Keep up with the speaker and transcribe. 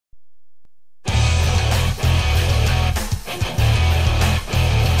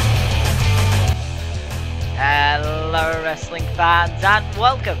wrestling fans, and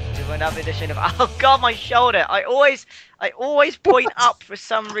welcome to another edition of Oh God, my shoulder! I always point up for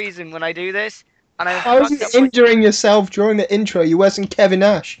some reason when I do this, and I How is it injuring yourself during the intro? You weren't Kevin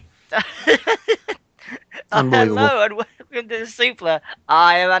Nash. Unbelievable. Hello and welcome to the Supla.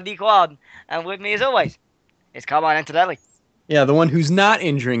 I am Andy Kwan, and with me as always is Carmine Antonelli. Yeah, the one who's not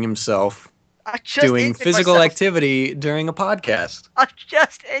injuring himself I just doing injured physical myself. activity during a podcast. I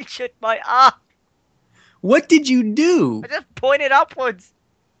just injured my arm. What did you do? I just pointed upwards.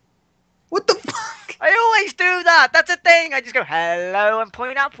 What the fuck? I always do that. That's a thing. I just go hello and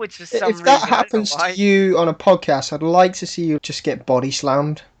point upwards for some reason. If that happens to you on a podcast, I'd like to see you just get body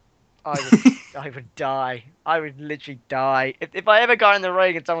slammed. I would die. I would literally die. If I ever got in the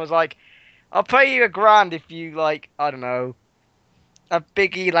ring and someone was like, I'll pay you $1,000 if you, like, I don't know, a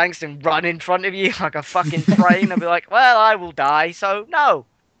Big E Langston run in front of you like a fucking train, I'd be like, well, I will die, so no.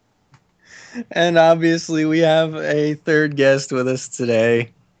 And obviously we have a third guest with us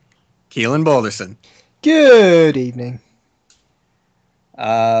today, Keelan Balderson. Good evening.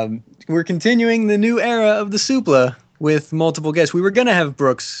 We're continuing the new era of the Supla with multiple guests. We were going to have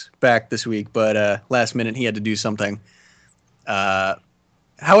Brooks back this week, but last minute he had to do something.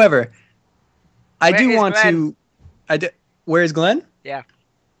 However, Where's Glenn? Yeah.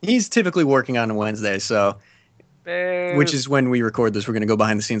 He's typically working on a Wednesday, so... Boo. Which is when we record this. We're going to go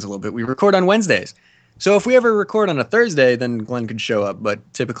behind the scenes a little bit. We record on Wednesdays. So if we ever record on a Thursday, then Glenn could show up. But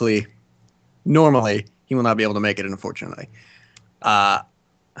normally, he will not be able to make it, unfortunately.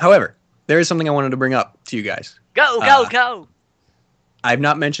 However, there is something I wanted to bring up to you guys. Go! I've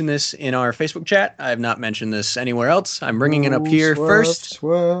not mentioned this in our Facebook chat. I have not mentioned this anywhere else. I'm bringing it up here first.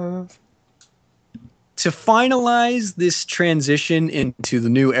 Swerve. To finalize this transition into the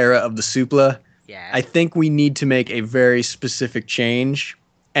new era of the Supla, Yeah. I think we need to make a very specific change.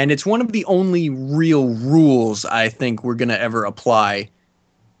 And it's one of the only real rules I think we're going to ever apply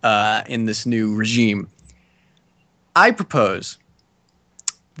in this new regime. I propose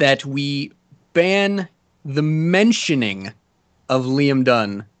that we ban the mentioning of Liam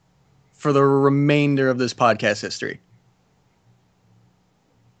Dunn for the remainder of this podcast history.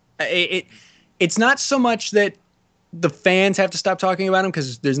 It's not so much that the fans have to stop talking about him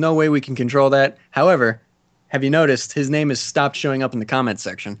because there's no way we can control that. However, have you noticed his name has stopped showing up in the comments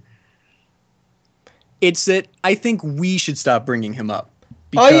section? It's that I think we should stop bringing him up.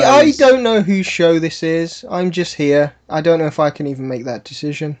 I don't know whose show this is. I'm just here. I don't know if I can even make that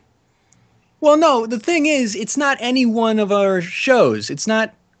decision. Well, no, the thing is, it's not any one of our shows. It's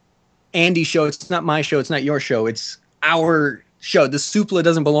not Andy's show. It's not my show. It's not your show. It's our show. The Supla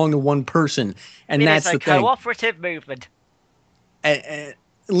doesn't belong to one person, and that's the thing. It's a cooperative movement.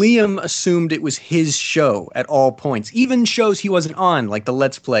 Liam assumed it was his show at all points. Even shows he wasn't on, like the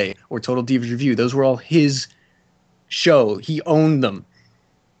Let's Play or Total Divas Review, those were all his show. He owned them.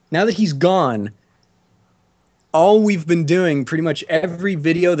 Now that he's gone, all we've been doing, pretty much every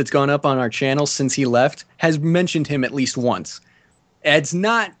video that's gone up on our channel since he left, has mentioned him at least once. It's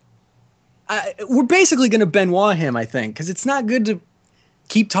not... we're basically going to Benoit him, I think, because it's not good to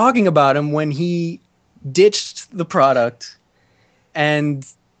keep talking about him when he ditched the product and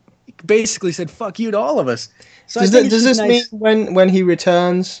basically said "fuck you" to all of us. So Does this mean when he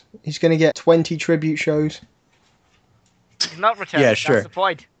returns, he's going to get 20 tribute shows? He's not returning. Yeah, sure. That's the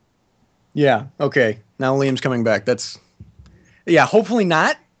point. Yeah. Okay. Now Liam's coming back. Yeah. Hopefully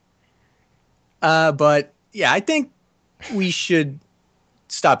not. But yeah, I think we should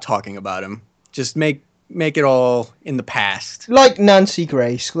stop talking about him. Just make it all in the past. Like Nancy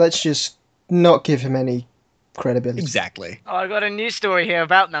Grace. Let's just not give him any credibility. Exactly. Oh, I got a news story here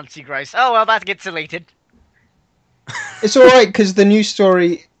about Nancy Grace. Oh, well, that gets deleted. It's alright, because the news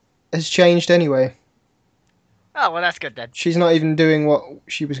story has changed anyway. Oh, well, that's good then. She's not even doing what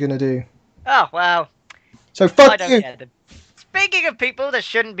she was going to do. Oh, well, So I fuck don't you! care then. Speaking of people that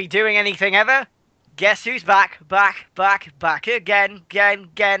shouldn't be doing anything ever, guess who's back again.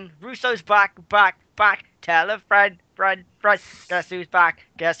 Russo's back. Tell a friend. Guess who's back.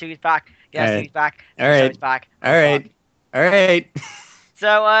 Who's back. All right. Russo's back. All right.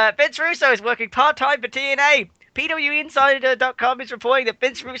 So, Vince Russo is working part-time for TNA. PWInsider.com is reporting that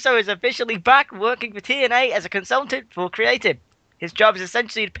Vince Russo is officially back working for TNA as a consultant for creative. His job is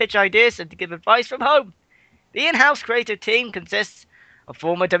essentially to pitch ideas and to give advice from home. The in-house creative team consists of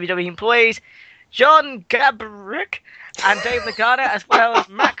former WWE employees John Gabrick and Dave Lagana, as well as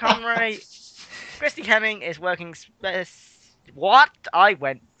Matt Conroy. Christy Hemming is working... What? I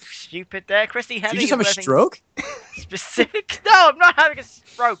went stupid there. Christy Hemming Did you just have a stroke? Specific... No, I'm not having a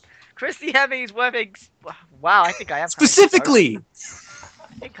stroke. Christy Hemming is working... Wow, I think I am. Specifically!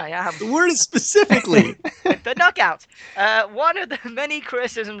 think I am. The word is specifically. The knockout. One of the many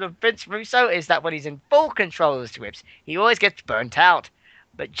criticisms of Vince Russo is that when he's in full control of the scripts, he always gets burnt out.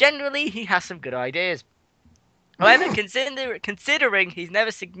 But generally, he has some good ideas. However, considering he's never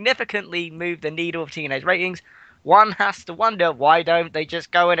significantly moved the needle of TNA's ratings, one has to wonder why don't they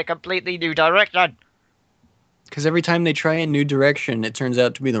just go in a completely new direction? Because every time they try a new direction, it turns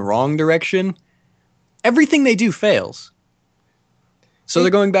out to be the wrong direction. Everything they do fails. So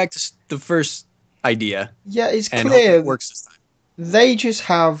they're going back to the first idea. Yeah, it's and clear it works this time. they just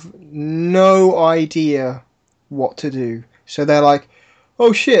have no idea what to do. So they're like,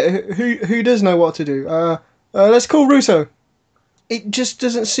 oh shit, who does know what to do? Let's call Russo. It just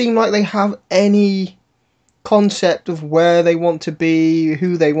doesn't seem like they have any concept of where they want to be,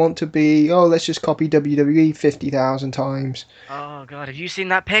 who they want to be. Oh, let's just copy WWE 50,000 times. Oh god, have you seen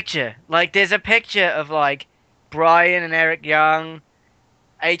that picture? Like, there's a picture of like Bryan and Eric Young,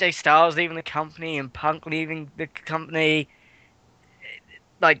 AJ Styles leaving the company, and Punk leaving the company.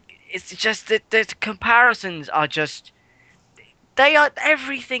 Like, it's just that the comparisons are just. They are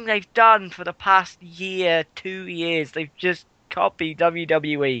everything they've done for the past year, 2 years. They've just copied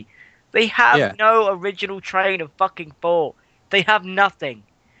WWE. They have no original train of fucking thought. They have nothing.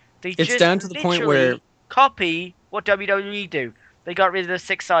 They It's just down to the point where copy what WWE do. They got rid of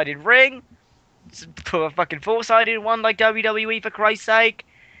the 6-sided ring, put a fucking 4-sided one like WWE for Christ's sake.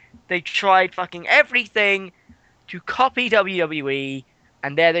 They tried fucking everything to copy WWE,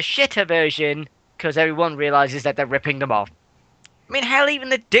 and they're the shitter version because everyone realizes that they're ripping them off. I mean, hell, even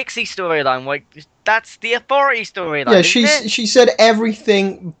the Dixie storyline, like, that's the Authority storyline. Yeah, she said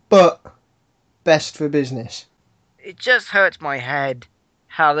everything but best for business. It just hurts my head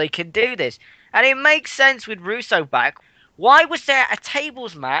how they can do this. And it makes sense with Russo back. Why was there a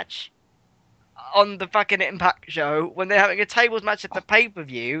tables match on the fucking Impact show when they're having a tables match at the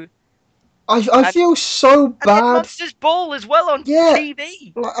pay-per-view? I feel so bad. And then Monsters Ball as well on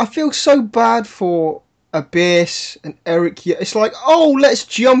TV. Like, I feel so bad for Abyss and Eric. It's like, oh, let's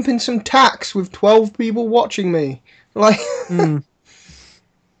jump in some tacks with 12 people watching me. Like,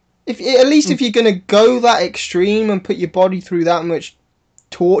 if you're gonna go that extreme and put your body through that much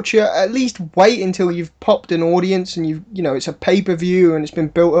torture, at least wait until you've popped an audience and you know it's a pay-per-view and it's been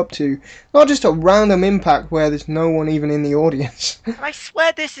built up to, not just a random Impact where there's no one even in the audience. And I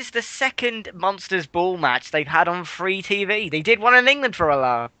swear this is the second Monsters Ball match they've had on free TV. They did one in England for a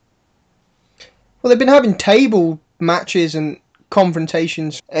laugh. Well, they've been having table matches and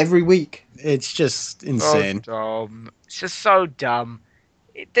confrontations every week. It's just insane. So dumb. It's just so dumb.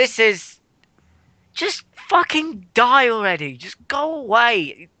 This is... Just fucking die already. Just go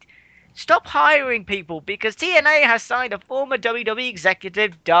away. Stop hiring people because TNA has signed a former WWE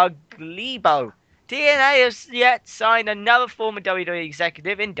executive, Doug Lebo. TNA has yet signed another former WWE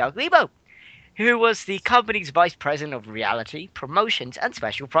executive in Doug Lebo, who was the company's vice president of reality, promotions, and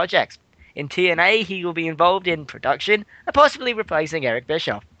special projects. In TNA, he will be involved in production and possibly replacing Eric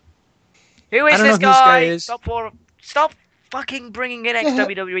Bischoff. Who is this guy? Stop fucking bringing in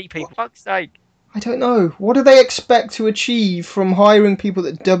ex-WWE people. For fuck's sake. I don't know. What do they expect to achieve from hiring people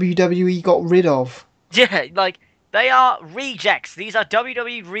that WWE got rid of? Yeah, like, they are rejects. These are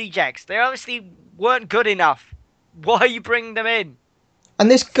WWE rejects. They obviously weren't good enough. Why are you bringing them in?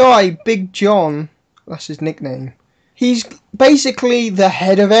 And this guy, Big John, that's his nickname, he's basically the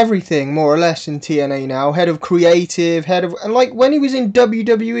head of everything, more or less, in TNA now. Head of creative, and like, when he was in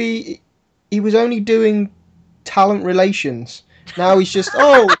WWE, he was only doing talent relations. Now he's just,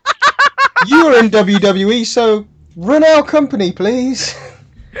 oh, you were in WWE, so run our company, please.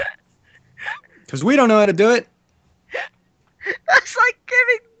 Because we don't know how to do it. That's like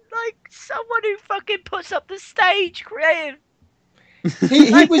giving, like, someone who fucking puts up the stage creative.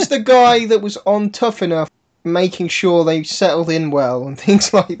 He was the guy that was on Tough Enough, making sure they settled in well and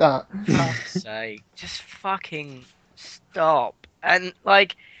things like that. For fuck's sake, just fucking stop. And,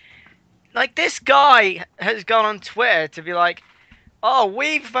 like, this guy has gone on Twitter to be like, oh,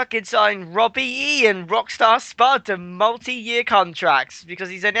 we've fucking signed Robbie E and Rockstar Spud to multi-year contracts because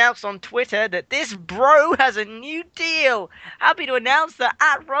he's announced on Twitter that this bro has a new deal. Happy to announce that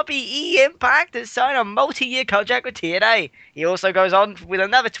at Robbie E Impact has signed a multi-year contract with TNA. He also goes on with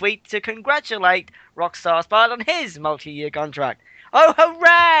another tweet to congratulate Rockstar Spud on his multi-year contract. Oh,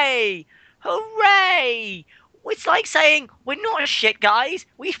 hooray! Hooray! It's like saying, we're not shit, guys.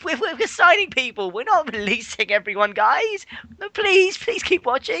 We're signing people. We're not releasing everyone, guys. No, please keep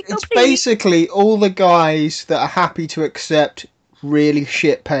watching. No, it's please. Basically all the guys that are happy to accept really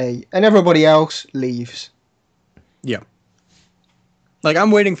shit pay, and everybody else leaves. Yeah. Like, I'm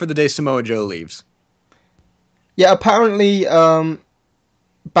waiting for the day Samoa Joe leaves. Yeah, apparently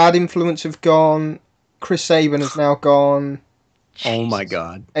Bad Influence have gone. Chris Sabin has now gone. Oh my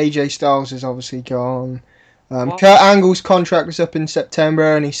God. AJ Styles is obviously gone. What? Kurt Angle's contract is up in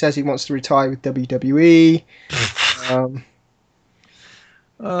September, and he says he wants to retire with WWE.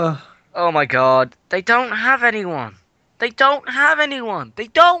 Oh my God. They don't have anyone. They don't have anyone. They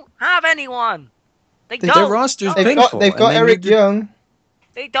don't have anyone. They Their don't. roster's No. pitiful. They've got and they Eric need to- Young.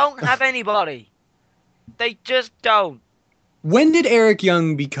 They don't have anybody. They just don't. When did Eric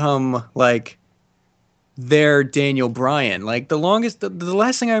Young become like their Daniel Bryan? Like the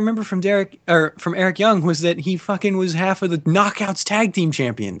last thing I remember from Eric Young was that he fucking was half of the Knockouts tag team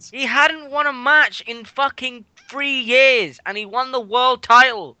champions. He hadn't won a match in fucking 3 years, and he won the world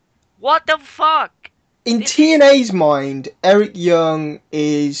title. What the fuck? In TNA's mind, Eric Young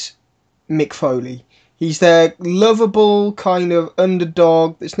is Mick Foley. He's their lovable kind of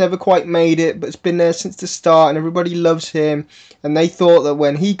underdog that's never quite made it, but has been there since the start, and everybody loves him. And they thought that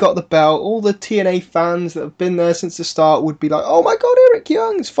when he got the belt, all the TNA fans that have been there since the start would be like, oh my God, Eric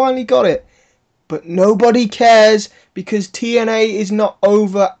Young's finally got it. But nobody cares because TNA is not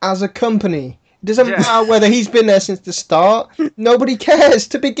over as a company. It doesn't matter whether he's been there since the start. Nobody cares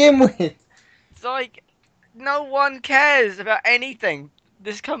to begin with. It's like, no one cares about anything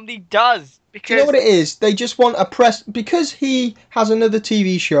this company does. Because Do you know what it is? They just want a press... Because he has another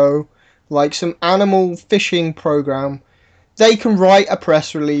TV show, like some animal fishing program, they can write a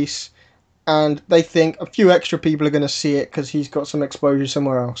press release and they think a few extra people are going to see it because he's got some exposure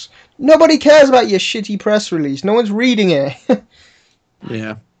somewhere else. Nobody cares about your shitty press release. No one's reading it.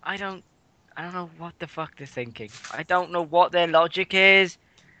 Yeah. I don't know what the fuck they're thinking. I don't know what their logic is.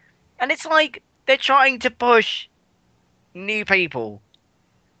 And it's like they're trying to push new people.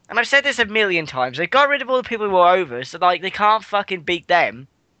 And I've said this a million times. They got rid of all the people who were over, so like they can't fucking beat them.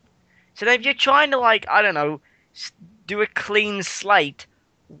 So then if you're trying to like, I don't know, do a clean slate,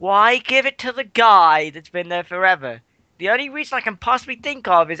 why give it to the guy that's been there forever? The only reason I can possibly think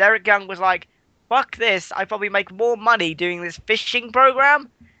of is Eric Young was like, fuck this, I probably make more money doing this fishing program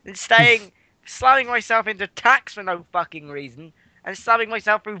than slamming myself into tax for no fucking reason, and slamming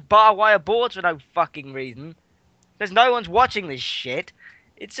myself through barbed wire boards for no fucking reason. Because no one's watching this shit.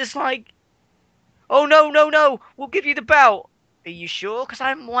 It's just like, oh no, we'll give you the belt. Are you sure? Because I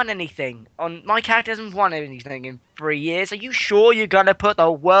haven't won anything. My character hasn't won anything in 3 years. Are you sure you're gonna put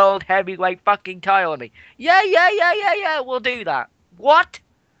the world heavyweight fucking title on me? Yeah, we'll do that. What?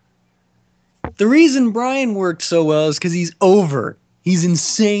 The reason Bryan worked so well is because he's over. He's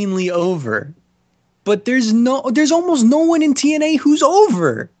insanely over. But there's almost no one in TNA who's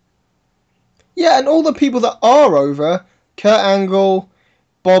over. Yeah, and all the people that are over, Kurt Angle,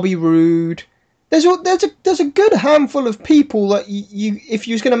 Bobby Roode, there's a good handful of people that you if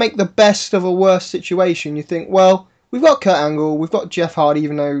you're going to make the best of a worse situation, you think, well, we've got Kurt Angle, we've got Jeff Hardy,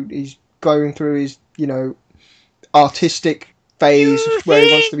 even though he's going through his, artistic phase where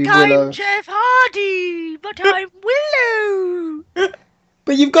he wants to be Willow. I'm Jeff Hardy, but I'm Willow.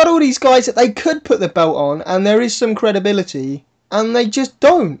 But you've got all these guys that they could put the belt on, and there is some credibility, and they just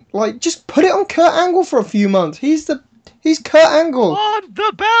don't. Like, just put it on Kurt Angle for a few months. He's Kurt Angle. Want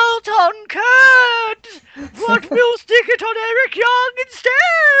the belt on Kurt, but we'll stick it on Eric Young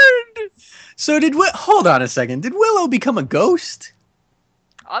instead. So hold on a second. Did Willow become a ghost?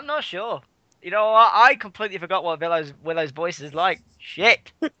 I'm not sure. You know what? I completely forgot what Willow's voice is like.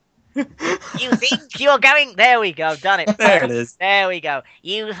 Shit. You think you're going? There we go. Done it. There it is. There we go.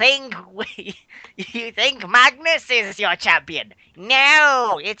 You think Magnus is your champion?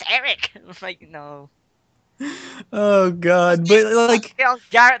 No, it's Eric. Like, no. Oh God! But like,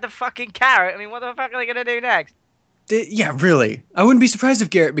 Jarrett the fucking carrot. I mean, what the fuck are they gonna do next? yeah, really. I wouldn't be surprised if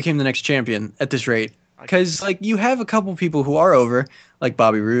Jarrett became the next champion at this rate. Because like you have a couple people who are over, like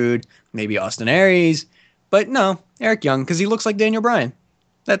Bobby Roode, maybe Austin Aries, but no, Eric Young, because he looks like Daniel Bryan.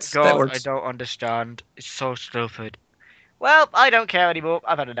 That works. I don't understand. It's so stupid. Well, I don't care anymore.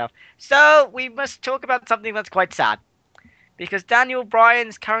 I've had enough. So we must talk about something that's quite sad. Because Daniel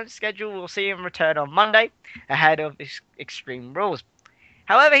Bryan's current schedule will see him return on Monday, ahead of Extreme Rules.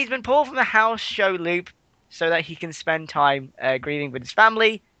 However, he's been pulled from the house show loop so that he can spend time grieving with his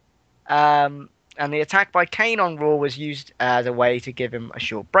family. And the attack by Kane on Raw was used as a way to give him a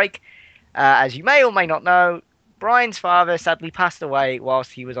short break. As you may or may not know, Bryan's father sadly passed away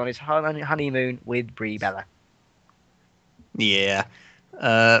whilst he was on his honeymoon with Brie Bella. Yeah.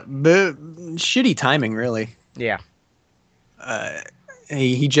 But shitty timing, really. Yeah.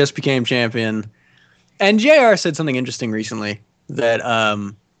 He just became champion. And JR said something interesting recently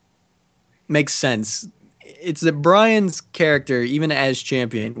that makes sense. It's that Bryan's character, even as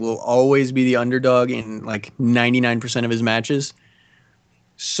champion, will always be the underdog in like 99% of his matches.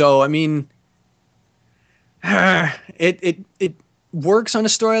 So I mean, it works on a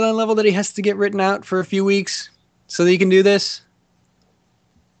storyline level that he has to get written out for a few weeks so that he can do this,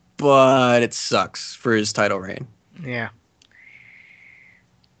 but it sucks for his title reign. Yeah.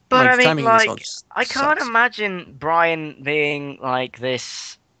 But Like, I the mean, timing of this all like, just I can't sucks. imagine Bryan being like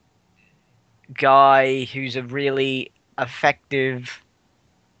this guy who's a really effective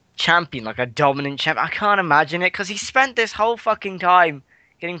champion, like a dominant champion. I can't imagine it because he spent this whole fucking time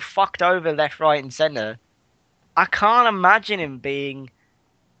getting fucked over left, right, and center. I can't imagine him being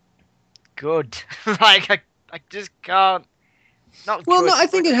good. Like, I just can't. Not Well, no, good. I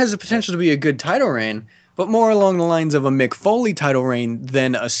think it has the potential to be a good title reign, but more along the lines of a Mick Foley title reign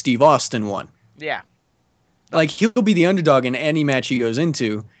than a Steve Austin one. Yeah. Like, he'll be the underdog in any match he goes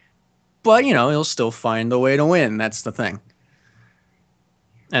into, but, you know, he'll still find a way to win. That's the thing.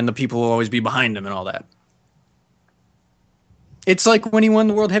 And the people will always be behind him and all that. It's like when he won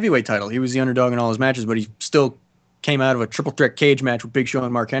the World Heavyweight title. He was the underdog in all his matches, but he still came out of a triple threat cage match with Big Show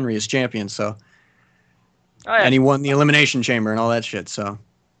and Mark Henry as champions, so. Oh, yeah. And he won the Elimination Chamber and all that shit, so.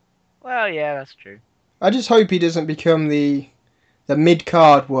 Well, yeah, that's true. I just hope he doesn't become the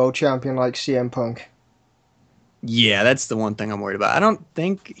mid-card world champion like CM Punk. Yeah, that's the one thing I'm worried about. I don't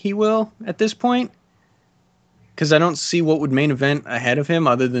think he will at this point, because I don't see what would main event ahead of him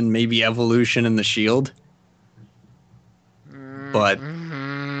other than maybe Evolution and the Shield. But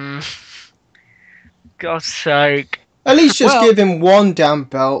God's sake. At least just Well- give him one damn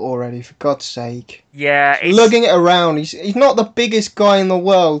belt already, for God's sake. Yeah, it's... Lugging it around, he's not the biggest guy in the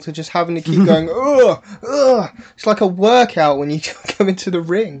world to just having to keep going, ugh, ugh. It's like a workout when you come into the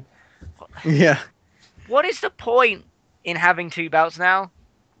ring. yeah, What is the point in having two belts now?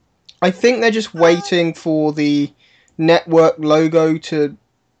 I think they're just waiting for the network logo to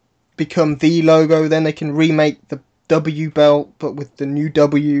become the logo, then they can remake the W belt, but with the new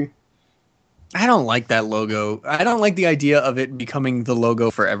W. I don't like that logo. I don't like the idea of it becoming the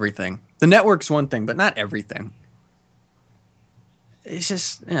logo for everything. The network's one thing, but not everything. It's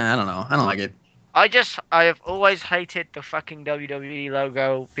just, yeah, I don't know. I don't like it. I have always hated the fucking WWE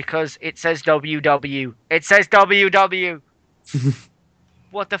logo because it says WW. It says WW.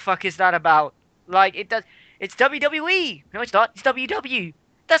 What the fuck is that about? Like, it's WWE. No, it's not. It's WW.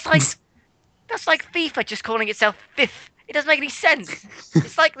 That's like FIFA just calling itself Fifth. It doesn't make any sense.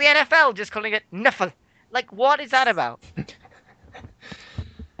 It's like the NFL just calling it nothing. Like, what is that about?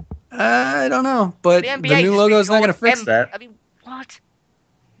 I don't know, but The the NBA new just logo being is not going to called fix that. I mean, what?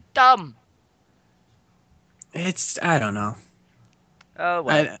 Dumb. I don't know. Oh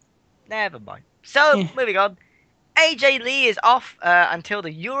well. I, Never mind. So, Yeah. moving on. AJ Lee is off until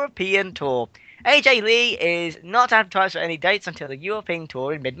the European tour. AJ Lee is not advertised for any dates until the European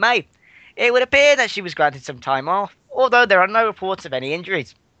tour in mid-May. It would appear that she was granted some time off, although there are no reports of any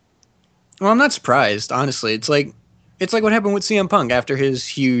injuries. well, I'm not surprised, honestly. It's like what happened with CM Punk after his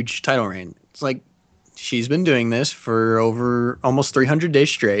huge title reign. It's like she's been doing this for over almost 300 days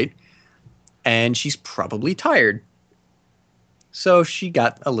straight, and she's probably tired. So she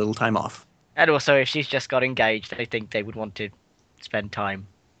got a little time off. And also, if she's just got engaged, I think they would want to spend time.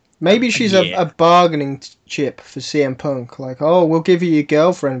 Maybe she's Yeah. a bargaining chip for CM Punk. Like, oh, we'll give you your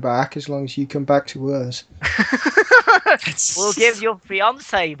girlfriend back as long as you come back to us. We'll give your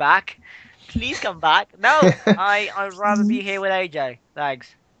fiance back. Please come back. No, I'd rather be here with AJ.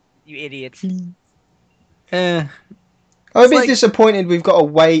 Thanks, you idiots. Eh, I'm a bit like- disappointed we've got to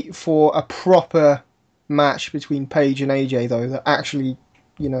wait for a proper match between Paige and AJ, though, that actually,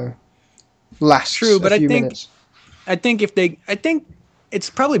 lasts True, but a I few think- minutes. I think it's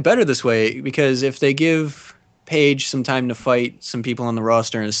probably better this way, because if they give Paige some time to fight some people on the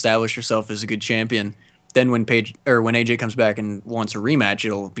roster and establish herself as a good champion, then when AJ comes back and wants a rematch,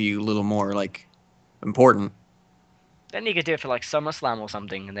 it'll be a little more like important. Then you could do it for like SummerSlam or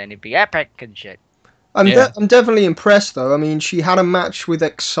something, and then it'd be epic and shit. I'm Yeah. I'm definitely impressed, though. I mean, she had a match with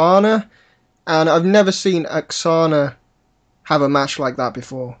Oksana, and I've never seen Oksana have a match like that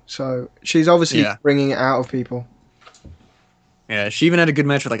before. So she's obviously Yeah. bringing it out of people. Yeah, she even had a good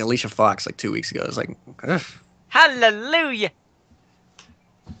match with like Alicia Fox like 2 weeks ago. It's like, ugh, Hallelujah!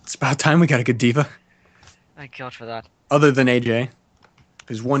 it's about time we got a good diva. Thank God for that. Other than AJ,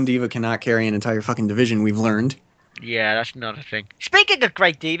 because one diva cannot carry an entire fucking division. We've learned. Yeah, that's not a thing. Speaking of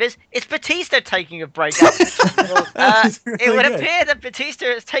great divas, it's Batista taking a break. It really would good. appear that Batista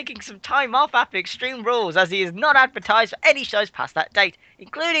is taking some time off after Extreme Rules, as he is not advertised for any shows past that date,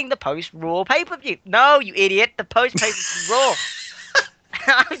 including the post-Raw pay-per-view. No, you idiot, the post-pay-per-view Raw.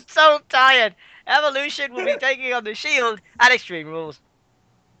 I'm so tired. Evolution will be taking on the Shield at Extreme Rules.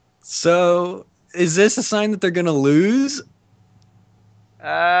 So, is this a sign that they're gonna lose?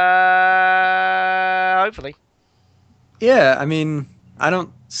 Hopefully. Yeah, I mean, I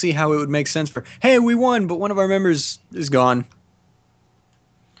don't see how it would make sense for, hey, we won, but one of our members is gone.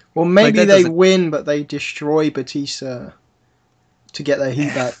 Well, Like, maybe that they doesn't. win, but they destroy Batista to get their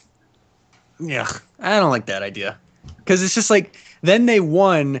heat back. Yeah, I don't like that idea. Because it's just like, then they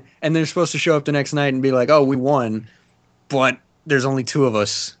won, and they're supposed to show up the next night and be like, oh, we won, but there's only 2 of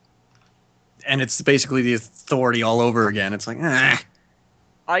us. And it's basically the Authority all over again. It's like,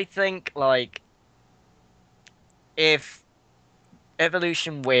 I think, like, if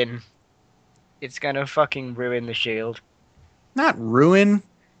Evolution win, it's gonna fucking ruin the Shield. not ruin,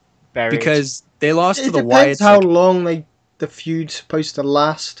 Buried. because they lost to It the depends Wyatts. how Like, long the feud's supposed to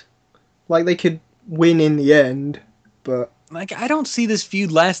last. Like, they could win in the end, but I don't see this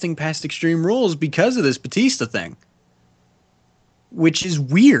feud lasting past Extreme Rules because of this Batista thing. Which is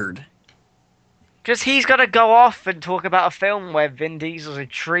weird. Because he's got to go off and talk about a film where Vin Diesel's a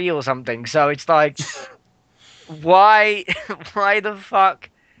tree or something. So it's like, why the fuck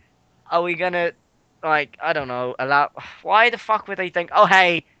are we gonna, like, I don't know, why the fuck would they think, oh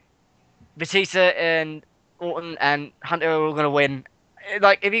hey, Batista and Orton and Hunter are all gonna win?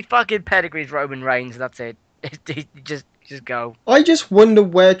 Like, if he fucking pedigrees Roman Reigns, that's it. just go. I just wonder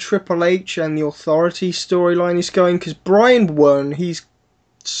where Triple H and the Authority storyline is going, because Bryan won, he's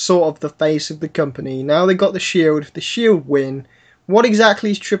sort of the face of the company. Now they got the Shield. If the Shield win, what exactly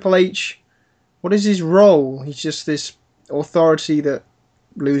is Triple H? What is his role? He's just this authority that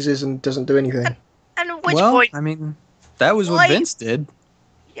loses and doesn't do anything. And at which Well, point, I mean, that was why- what Vince did.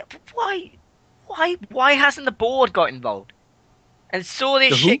 yeah, but why hasn't the board got involved? And saw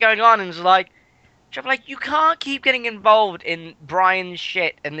this The who? shit going on and was like, Triple H, you can't keep getting involved in Bryan's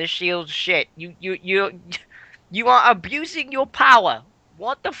shit and the Shield's shit. You are abusing your power.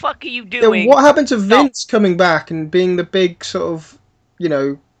 What the fuck are you Yeah, doing? what happened to Vince coming back and being the big sort of,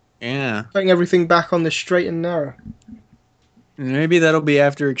 Yeah. putting everything back on the straight and narrow? Maybe that'll be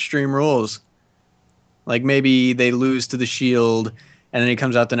after Extreme Rules. Like, maybe they lose to the Shield, and then he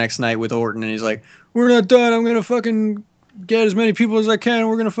comes out the next night with Orton, and he's like, we're not done. I'm going to fucking get as many people as I can.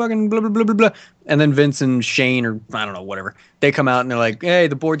 We're going to fucking blah, blah, blah, blah, blah. And then Vince and Shane, or I don't know, whatever, they come out, and they're like, hey,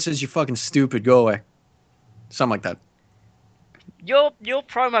 the board says you're fucking stupid. Go away. Something like that. Your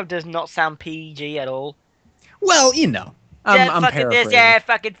promo does not sound PG at all. Well, you know. I'm fucking paraphrasing. this, yeah,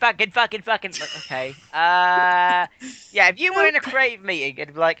 fucking. Okay. Yeah, if you were in a creative meeting,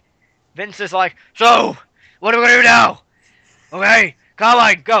 it'd be like, Vince is like, so, what are we gonna do now? Okay, come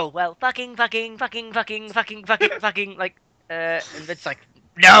on, go. Well, fucking, like, and Vince's like,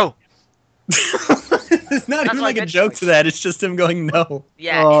 no. There's not even like like a Vince joke voice. to that. It's just him going, no.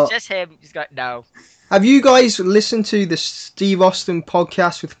 Yeah, it's just him. He's got no. Have you guys listened to the Steve Austin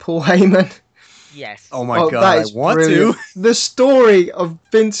podcast with Paul Heyman? Yes. Oh my that God, I is want brilliant. to. The story of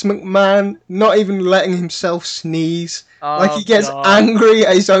Vince McMahon not even letting himself sneeze. Oh, Like, he gets God. angry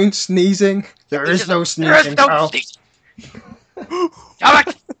at his own sneezing. There He's is just no like, sneezing, there is no pal. sneezing. Damn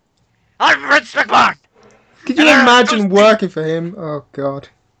it! I'm Vince McMahon. Could you There is no imagine sneezing. working for him? Oh, God.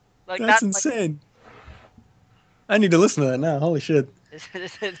 Like That's that's insane. I need to listen to that now. Holy shit.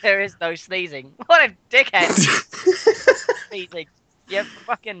 Like, there is no sneezing. What a dickhead! Sneezing. You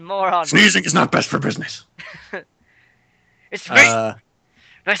fucking moron. Sneezing is not best for business. It's me.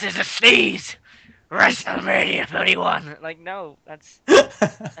 This is a sneeze. WrestleMania 31. Like, no, that's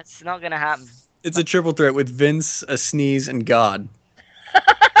not gonna happen. It's a triple threat with Vince, a sneeze, and God.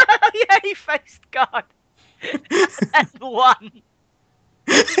 Yeah, he faced God. And won.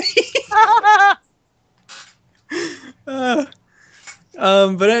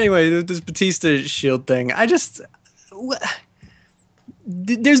 But anyway, this Batista Shield thing,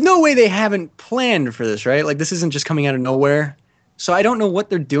 there's no way they haven't planned for this, right? Like, this isn't just coming out of nowhere. So I don't know what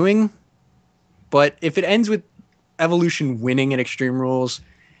they're doing. But if it ends with Evolution winning at Extreme Rules,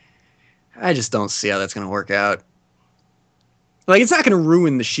 I just don't see how that's going to work out. Like, it's not going to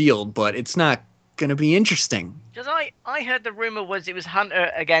ruin the Shield, but it's not going to be interesting. Because I heard the rumor was it was Hunter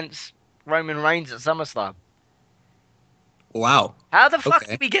against Roman Reigns at SummerSlam. Wow. How the fuck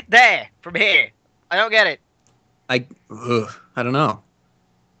Okay. did we get there from here? I don't get it. I don't know.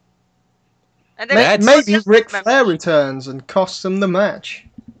 And Maybe just Ric remember- Flair returns and costs them the match.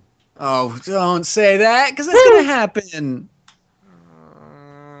 Oh, don't say that, because that's going to happen.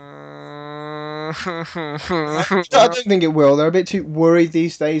 I don't think it will. They're a bit too worried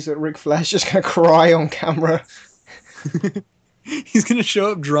these days that Ric Flair's just going to cry on camera. He's going to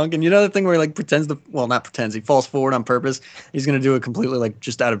show up drunk, and you know the thing where he, like, pretends to... Well, not pretends. He falls forward on purpose. He's going to do it completely, like,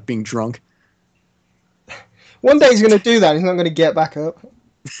 just out of being drunk. One day he's going to do that. He's not going to get back up.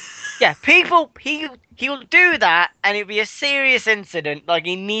 Yeah, people, he'll do that, and it'll be a serious incident, like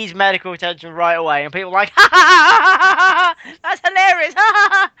he needs medical attention right away, and people are like, ha ha ha ha ha ha, that's hilarious, ha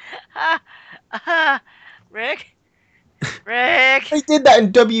ha ha ha ha, Rick, Rick. They did that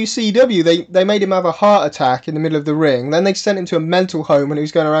in WCW. They made him have a heart attack in the middle of the ring. Then they sent him to a mental home and he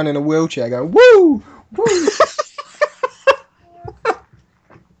was going around in a wheelchair going, woo! Woo!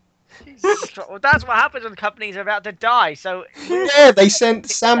 Well, that's what happens when companies are about to die. So Yeah, they sent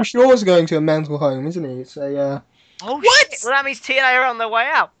Sam Shaw's going to a mental home, isn't he? So yeah. oh What? shit! Well, that means TNA are on their way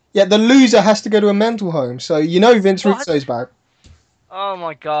out. Yeah, the loser has to go to a mental home. So you know Vince What? Russo's back. Oh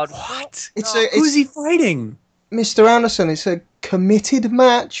my god! What? It's Who's he fighting? Mr. Anderson. It's a committed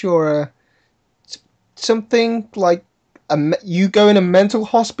match or something like you go in a mental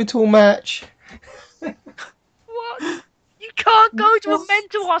hospital match. What? You can't go to a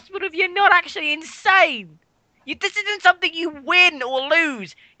mental hospital if you're not actually insane. This isn't something you win or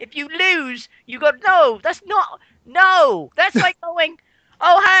lose. If you lose, you go, no, that's not, no. That's like going,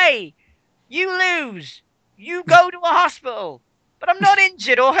 oh, hey, you lose. You go to a hospital. But I'm not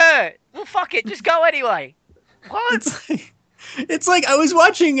injured or hurt. Well, fuck it, just go anyway. What? It's like I was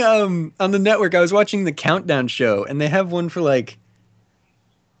watching on the network. I was watching the Countdown show, and they have one for like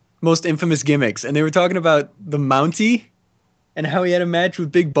most infamous gimmicks, and they were talking about the Mountie and how he had a match with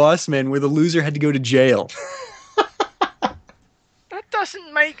Big Boss Man where the loser had to go to jail. That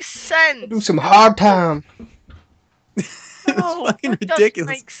doesn't make sense. Do some hard time. No, fucking that ridiculous. doesn't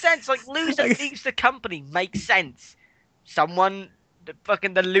make sense. Like, loser leaves the company. Makes sense.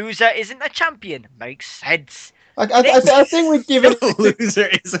 The loser isn't a champion. Makes sense. I think we're giving The loser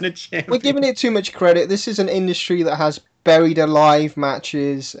isn't a champion. we're giving it too much credit. This is an industry that has buried alive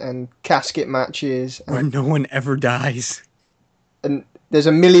matches and casket matches, where no one ever dies. and there's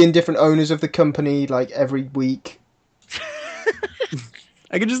a million different owners of the company like every week.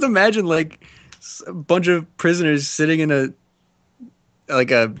 I can just imagine like a bunch of prisoners sitting in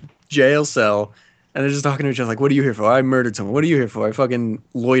a jail cell, and they're just talking to each other like, "What are you here for? I murdered someone. What are you here for? I fucking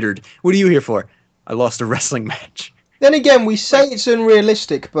loitered. What are you here for? I lost a wrestling match." Then again, we say it's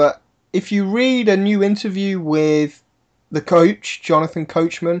unrealistic, but if you read a new interview with the coach, Jonathan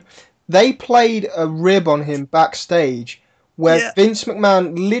Coachman, they played a rib on him backstage where Vince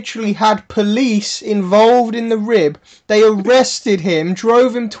McMahon literally had police involved in the rib. They arrested him,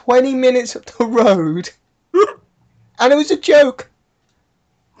 drove him 20 minutes up the road, and it was a joke.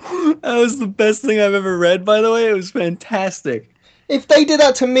 That was the best thing I've ever read, by the way. It was fantastic. If they did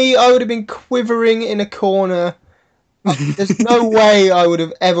that to me, I would have been quivering in a corner. There's no way I would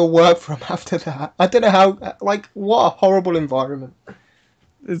have ever worked for him after that. I don't know how, what a horrible environment.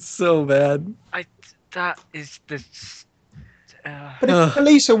 It's so bad. That is the... But if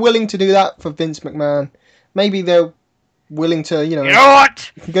police are willing to do that for Vince McMahon, maybe they're willing to, You know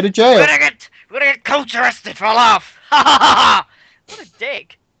what? go to jail. We're gonna get Coach arrested for a laugh. Ha ha ha! What a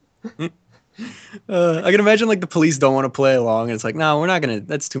dick. I can imagine like the police don't want to play along, and it's like, no, we're not gonna.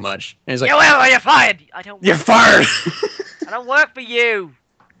 That's too much. And he's like, You're fired. You're fired. I don't work for you.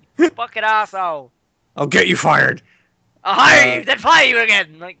 You fucking asshole. I'll get you fired. I'll hire you, then fire you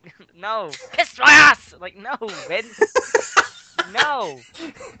again. Like, no. Kiss my ass. Like, no, Vince. No.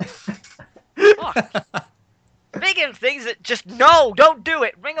 Fuck. Speaking of things that just no, don't do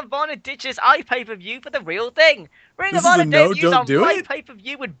it. Ring of Honor ditches iPay-per-view for the real thing. Ring of Honor debuts on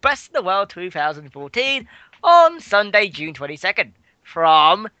iPay-per-view with Best in the World 2014 on Sunday, June 22nd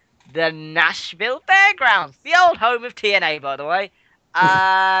from the Nashville Fairgrounds, the old home of TNA, by the way.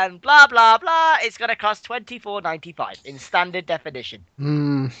 And blah blah blah. It's gonna cost $24.95 in standard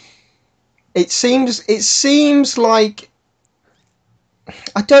definition. It seems like,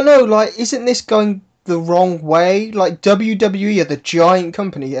 I don't know. Like, isn't this going the wrong way? Like, WWE are the giant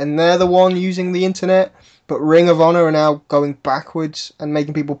company, and they're the one using the internet. But Ring of Honor are now going backwards and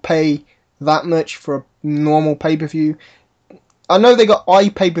making people pay that much for a normal pay-per-view. I know they got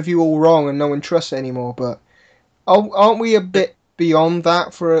iPay-per-view all wrong and no one trusts it anymore, but aren't we a bit beyond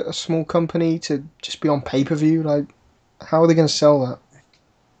that for a small company to just be on pay-per-view? Like, how are they going to sell that?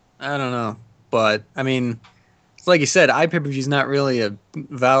 I don't know, but I mean, it's like you said, iPay-per-view is not really a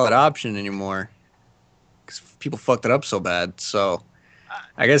valid option anymore because people fucked it up so bad. So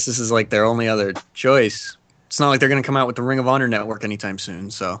I guess this is like their only other choice. It's not like they're going to come out with the Ring of Honor network anytime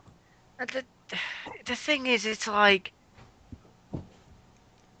soon. So the thing is, it's like,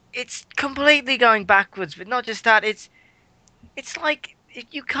 it's completely going backwards. But not just that, it's like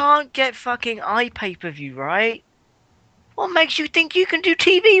you can't get fucking iPay-per-view right. What makes you think you can do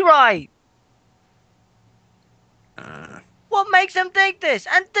TV right? What makes them think this?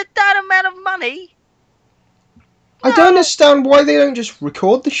 And that amount of money? I don't understand why they don't just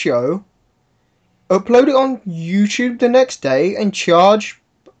record the show, upload it on YouTube the next day, and charge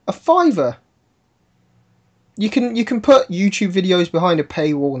a $5. You can put YouTube videos behind a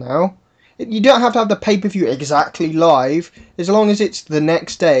paywall now. You don't have to have the pay-per-view exactly live. As long as it's the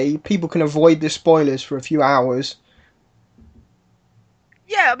next day, people can avoid the spoilers for a few hours.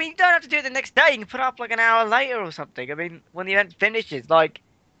 Yeah, I mean, you don't have to do it the next day. You can put it up like an hour later or something. I mean, when the event finishes. Like,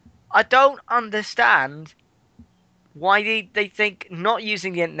 I don't understand why they think not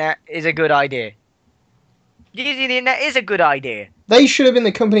using the internet is a good idea. Using the internet is a good idea. They should have been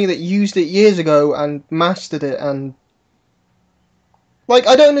the company that used it years ago and mastered it. And like,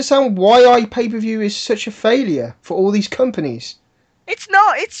 I don't understand why pay-per-view is such a failure for all these companies. It's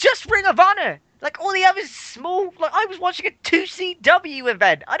not. It's just Ring of Honor. Like, all the others small. Like, I was watching a 2CW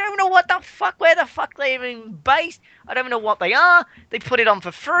event. I don't know where the fuck they're even based. I don't know what they are. They put it on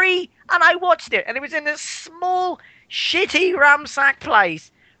for free, and I watched it. And it was in this small, shitty ramsack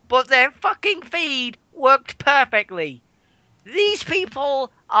place. But their fucking feed worked perfectly. These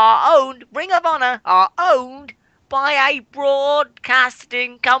people are owned, Ring of Honor are owned by a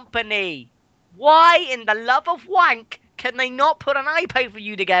broadcasting company. Why in the love of wank can they not put an iPay for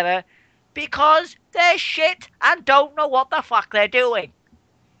you together? Because they're shit and don't know what the fuck they're doing.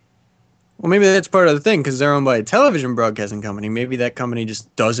 Well, maybe that's part of the thing, because they're owned by a television broadcasting company. Maybe that company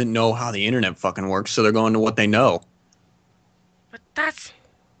just doesn't know how the internet fucking works, so they're going to what they know. But that's...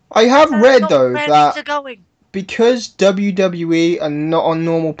 I have read, not though, where that things are going. because WWE are not on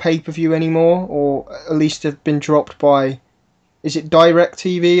normal pay-per-view anymore, or at least have been dropped by... Is it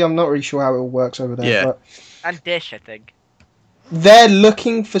DirecTV? I'm not really sure how it all works over there. Yeah. But And Dish, I think. they're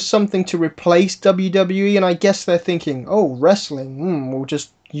looking for something to replace WWE, and I guess they're thinking, oh, wrestling, we'll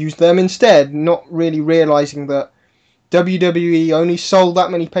just use them instead, not really realising that WWE only sold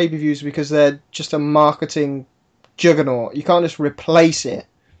that many pay-per-views because they're just a marketing juggernaut. You can't just replace it.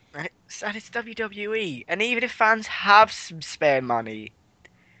 And it's WWE. And even if fans have some spare money,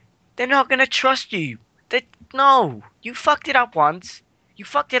 they're not going to trust you. No. You fucked it up once. You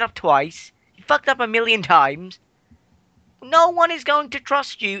fucked it up twice. You fucked up a million times. No one is going to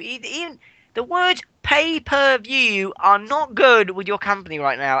trust you. Even the words pay-per-view are not good with your company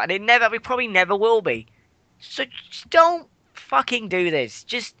right now, and it probably never will be. So just don't fucking do this.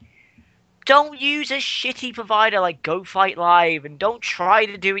 Just don't use a shitty provider like Go Fight Live, and don't try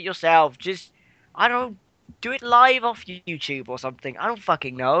to do it yourself. Just, I don't know, do it live off YouTube or something. I don't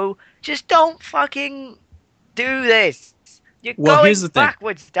fucking know. Just don't fucking do this. You're going Here's the thing.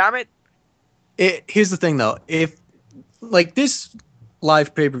 backwards, damn it. Here's the thing, though. If like this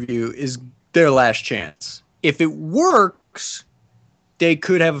live pay-per-view is their last chance. If it works, they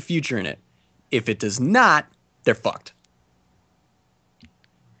could have a future in it. If it does not, they're fucked.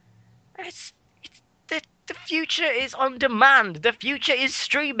 The future is on demand. The future is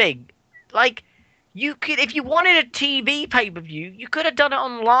streaming. Like, you could, if you wanted a TV pay-per-view, you could have done it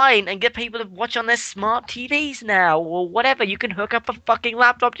online and get people to watch on their smart TVs now, or whatever. You can hook up a fucking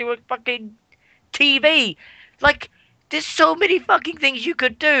laptop to a fucking TV. Like, there's so many fucking things you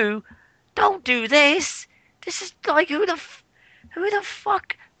could do. Don't do this. This is like, who the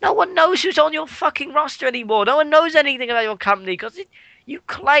fuck? No one knows who's on your fucking roster anymore. No one knows anything about your company because you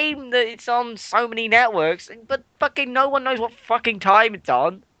claim that it's on so many networks, but fucking no one knows what fucking time it's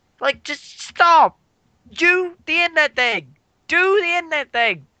on. Like, just stop. Do the internet thing. Do the internet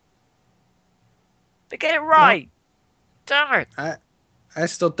thing. But get it right. Damn it. I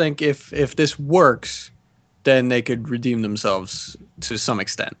still think if this works, then they could redeem themselves to some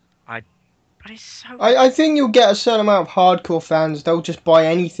extent. But it's so... I think you'll get a certain amount of hardcore fans. They'll just buy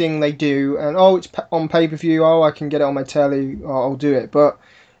anything they do, and it's on pay-per-view. Oh, I can get it on my telly. Oh, I'll do it. But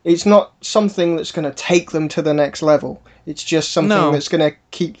it's not something that's going to take them to the next level. It's just something that's going to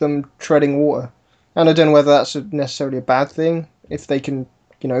keep them treading water. And I don't know whether that's necessarily a bad thing. If they can,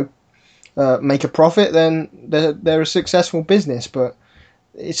 make a profit, then they're a successful business. But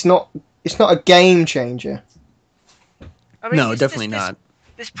it's not a game changer. I mean, No, definitely not.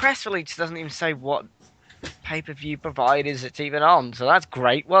 This press release doesn't even say what pay-per-view providers it's even on, so that's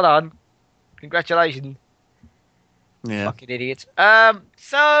great. Well done. Congratulations. Yeah. Fucking idiots.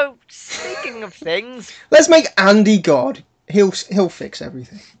 So, speaking of things... Let's make Andy God. He'll fix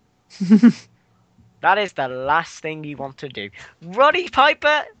everything. That is the last thing you want to do. Roddy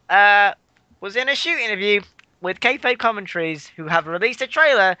Piper was in a shoot interview with Kayfabe Commentaries, who have released a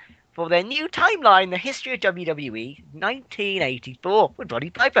trailer for their new timeline, The History of WWE 1984, with Roddy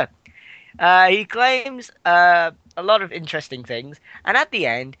Piper. He claims a lot of interesting things, and at the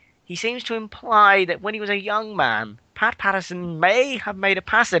end, he seems to imply that when he was a young man, Pat Patterson may have made a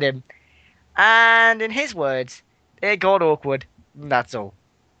pass at him. And in his words, It got awkward. That's all.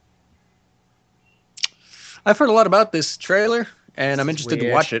 I've heard a lot about this trailer, and This I'm is interested to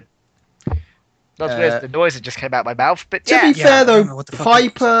weird. watch it. That's weird. The noise that just came out my mouth. But To yeah, be fair I don't know though, what the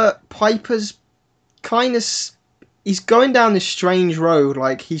fuck Piper's kind of he's going down this strange road.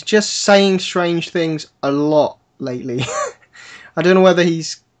 Like he's just saying strange things a lot lately. I don't know whether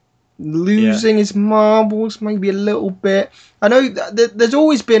he's losing his marbles, maybe a little bit. I know there's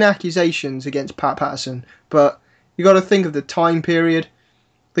always been accusations against Pat Patterson, but you got to think of the time period.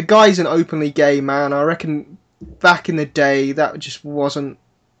 The guy's an openly gay man. I reckon back in the day that just wasn't.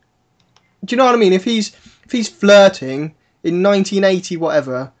 Do you know what I mean? If he's flirting in 1980,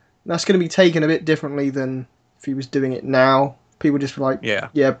 whatever, that's going to be taken a bit differently than if he was doing it now. People just be like, yeah,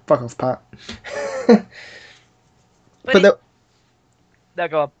 fuck off, Pat. but no,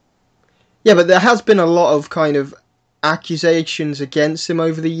 go on. Yeah, but there has been a lot of kind of accusations against him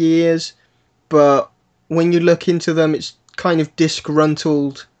over the years. But when you look into them, it's kind of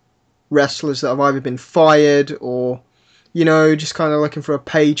disgruntled wrestlers that have either been fired or, you know, just kind of looking for a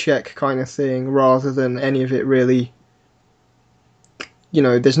paycheck kind of thing, rather than any of it really. You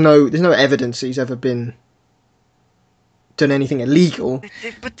know, there's no evidence that he's ever been done anything illegal.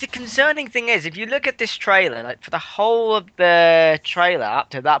 But the concerning thing is, if you look at this trailer, like for the whole of the trailer up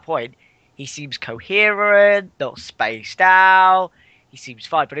to that point, he seems coherent, not spaced out. He seems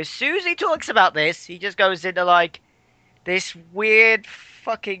fine. But as soon as he talks about this, he just goes into like this weird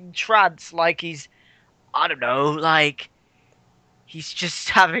fucking trance, like he's, I don't know, like he's just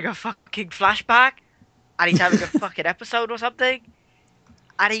having a fucking flashback, and he's having a fucking episode or something,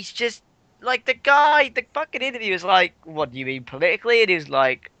 and he's just like the fucking interview is like, what do you mean politically? And he was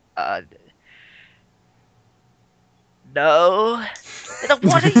like, no.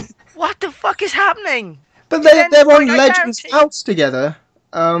 What the fuck is happening? But they're on Legends House together.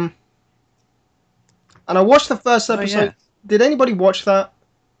 And I watched the first episode. Oh, yeah. Did anybody watch that?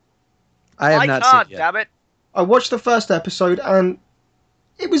 I have not seen it yet. Damn it. I watched the first episode and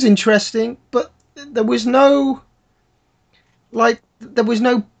it was interesting, but there was no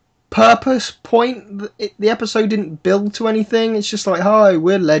purpose point. The episode didn't build to anything. It's just like, hi,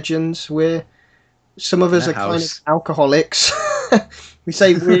 we're legends. Some of us are kind of alcoholics. We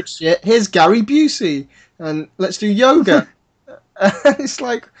say weird shit. Here's Gary Busey, and let's do yoga. It's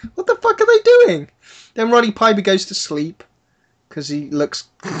like, what the fuck are they doing? Then Roddy Piper goes to sleep because he looks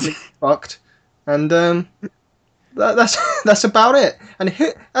completely fucked, and that's about it.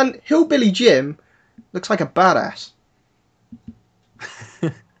 And Hillbilly Jim looks like a badass.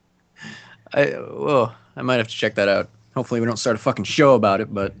 I might have to check that out. Hopefully, we don't start a fucking show about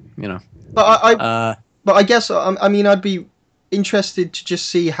it, but you know. But I guess I mean I'd be interested to just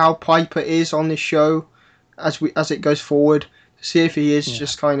see how Piper is on this show as it goes forward, to see if he is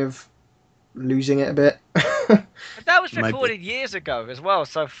just kind of losing it a bit. But that was recorded years ago as well,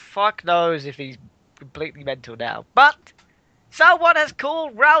 so fuck knows if he's completely mental now. But someone has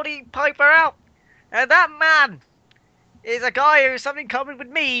called Rowdy Piper out, and that man is a guy who has something in common with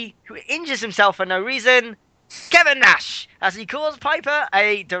me, who injures himself for no reason. Kevin Nash, as he calls Piper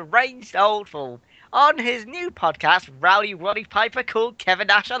a deranged old fool. On his new podcast, Roddy Piper called Kevin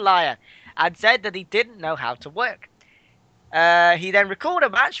Nash a liar and said that he didn't know how to work. He then recorded a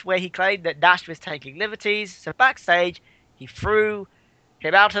match where he claimed that Nash was taking liberties, so backstage, he threw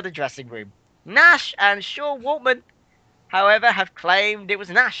him out of the dressing room. Nash and Sean Waltman, however, have claimed it was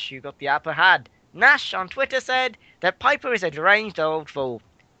Nash who got the upper hand. Nash on Twitter said that Piper is a deranged old fool.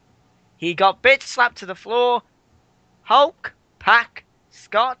 He got bitch slapped to the floor. Hulk, Pac,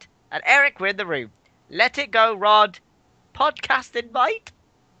 Scott, and Eric were in the room. Let it go, Rod. Podcast invite?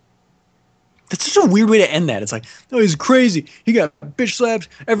 That's such a weird way to end that. It's like, oh, he's crazy. He got bitch slapped.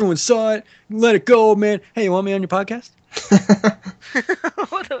 Everyone saw it. Let it go, man. Hey, you want me on your podcast?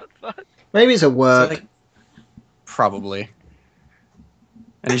 What the fuck? Maybe it's a work. So, like, probably.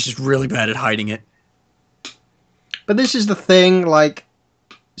 And he's just really bad at hiding it. But this is the thing, like,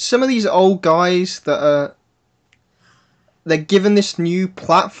 some of these old guys that they're given this new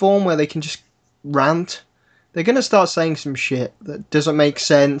platform where they can just rant. They're going to start saying some shit that doesn't make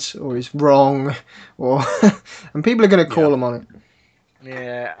sense or is wrong, or and people are going to call them on it.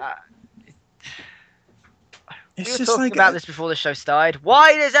 Yeah. We It's were just talking like about this before the show started.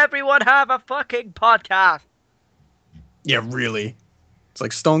 Why does everyone have a fucking podcast? Yeah, really. It's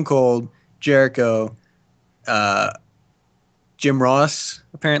like Stone Cold, Jericho, Jim Ross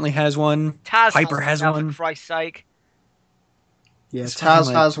apparently has one. Taz Piper has now, one. for Christ's sake. Yeah, It's Taz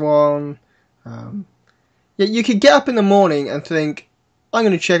fucking has one. Yeah, you could get up in the morning and think, I'm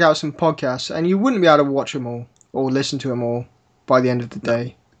going to check out some podcasts, and you wouldn't be able to watch them all or listen to them all by the end of the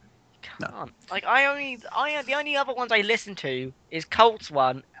day. No. can't. Like the only other ones I listen to is Colt's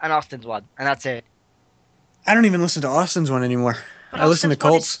one and Austin's one, and that's it. I don't even listen to Austin's one anymore. But I listen to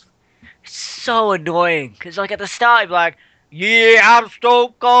Austin's one is Colts. so annoying because like at the start, he's like, "Yeah, I'm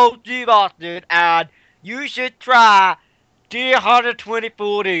Stone Cold Steve Austin, and you should try Deer Hunter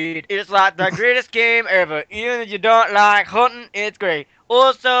 2014. It's like the greatest game ever. Even if you don't like hunting, it's great.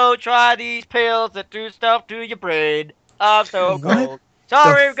 Also, try these pills that do stuff to your brain. I'm so What cold.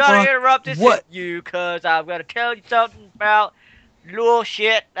 Sorry, the I'm gonna fuck? interrupt this What? interview because I'm gonna tell you something about little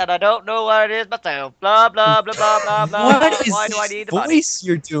shit and I don't know what it is myself. Blah blah blah blah blah blah. What is Why do I this need the money? voice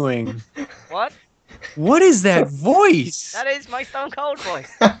you're doing? What? What is that voice? That is my Stone Cold voice.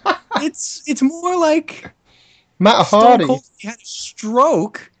 It's more like Matt Stone Hardy. Cold had a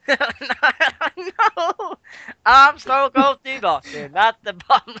stroke. No, I'm Stone Cold Steve Austin. That's the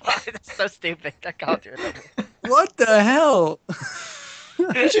bottom line. That's so stupid. I can't do it. What the hell?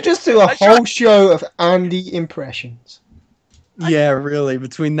 We should just do a whole show of Andy impressions. Yeah, really.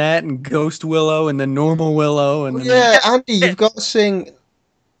 Between that and Ghost Willow and the normal Willow and Yeah, Andy, you've got to sing.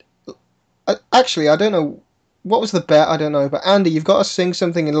 Actually, I don't know. What was the bet? I don't know. But Andy, you've got to sing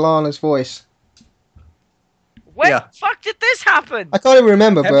something in Lana's voice. When Yeah. the fuck did this happen? I can't even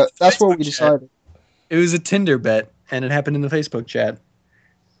remember, Happened but in that's what Facebook we chat. decided. it was a Tinder bet, and it happened in the Facebook chat.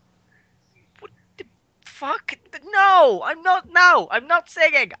 Fuck no! I'm not. No, I'm not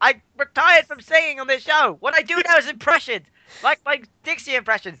singing. I retired from singing on this show. What I do now is impressions, like my Dixie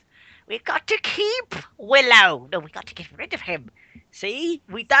impressions. We got to keep Willow. No, we got to get rid of him. See,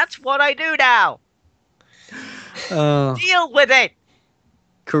 that's what I do now. Deal with it.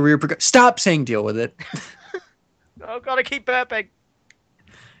 Stop saying deal with it. I've got to keep burping.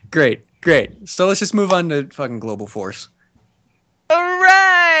 Great. So let's just move on to fucking Global Force.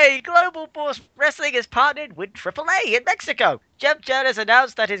 Hooray! Global Force Wrestling has partnered with AAA in Mexico. Jeff Jarrett has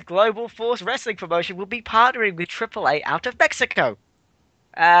announced that his Global Force Wrestling promotion will be partnering with AAA out of Mexico.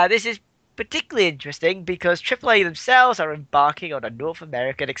 This is particularly interesting because AAA themselves are embarking on a North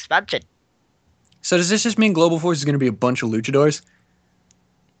American expansion. So does this just mean Global Force is going to be a bunch of luchadors?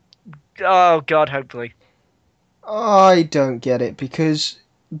 Oh god, hopefully. I don't get it because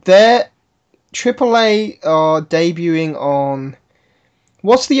their AAA are debuting on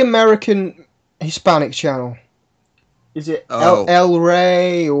what's the American Hispanic channel? Is it El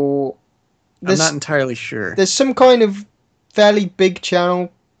Rey or? I'm not entirely sure. There's some kind of fairly big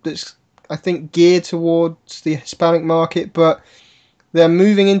channel that's I think geared towards the Hispanic market, but they're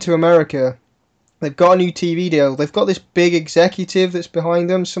moving into America. They've got a new TV deal. They've got this big executive that's behind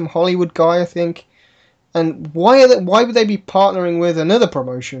them, some Hollywood guy, I think. And why would they be partnering with another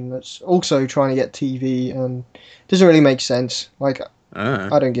promotion that's also trying to get TV? And it doesn't really make sense. Like,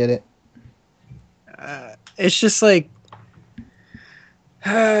 I don't get it. It's just like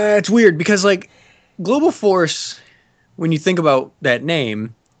it's weird because like Global Force, when you think about that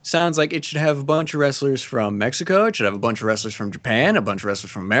name, sounds like it should have a bunch of wrestlers from Mexico. It should have a bunch of wrestlers from Japan, a bunch of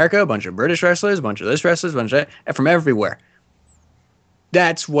wrestlers from America, a bunch of British wrestlers, a bunch of this wrestlers, a bunch of that, from everywhere.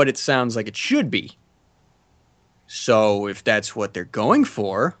 That's what it sounds like it should be. So if that's what they're going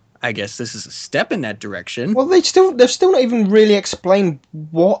for, I guess this is a step in that direction. Well, they've still not even really explained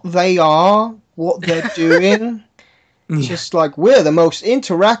what they are, what they're doing. It's just like, we're the most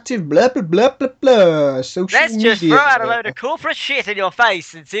interactive blah blah blah blah blah social Let's media. just throw out a load of corporate shit in your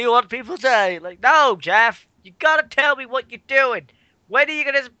face and see what people say. Like, no, Jeff, you gotta tell me what you're doing. When are you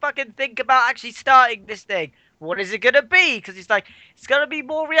gonna fucking think about actually starting this thing? What is it gonna be? Because it's like, it's gonna be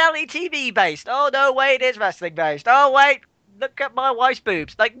more reality TV based. Oh no, wait, it is wrestling based. Oh wait, look at my wife's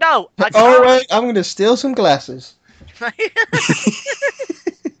boobs. Like, no, I Oh wait, I'm gonna steal some glasses.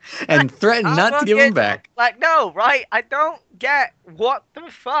 And threaten not to give them back. Like, no, right? I don't get what the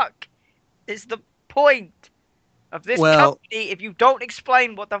fuck is the point of this company if you don't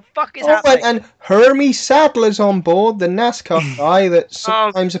explain what the fuck is happening. And Hermie Sadler's on board, the NASCAR guy that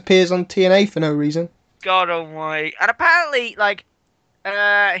sometimes appears on TNA for no reason. God almighty. And apparently, like,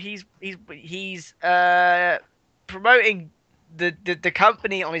 he's promoting the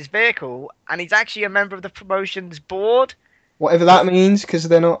company on his vehicle, and he's actually a member of the promotion's board. Whatever that means, because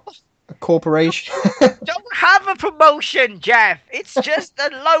they're not a corporation. Don't have a promotion, Jeff. It's just a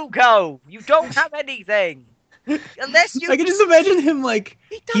logo. You don't have anything. Unless you... I can just imagine him, like,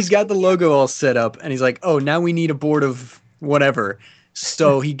 he's got the logo all set up, and he's like, oh, now we need a board of whatever.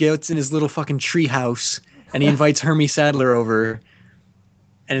 So he gets in his little fucking tree house, and he invites Hermie Sadler over,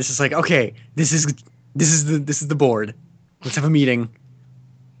 and it's just like, okay, this is the board. Let's have a meeting.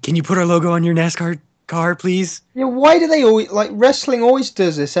 Can you put our logo on your NASCAR car, please? Yeah, why do they always... Like, wrestling always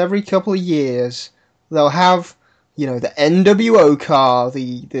does this every couple of years. They'll have you know, the NWO car,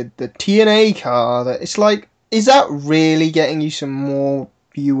 the TNA car. It's like, is that really getting you some more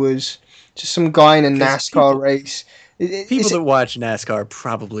viewers? Just some guy in a Because NASCAR race. people that watch NASCAR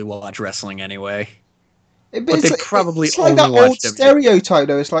probably watch wrestling anyway. But they It's, probably it's like only that watch old WWE. stereotype,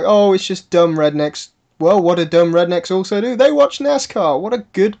 though. It's like, oh, it's just dumb rednecks. Well, what do dumb rednecks also do? They watch NASCAR. What a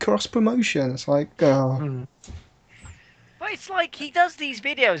good cross promotion. It's like, oh. Hmm. But it's like he does these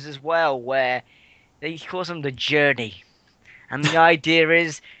videos as well where he calls them the journey. And the idea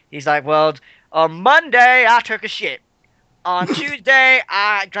is, he's like, well, on Monday I took a shit. On Tuesday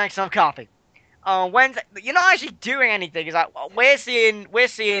I drank some coffee. On Wednesday, you're not actually doing anything. It's like, well, we're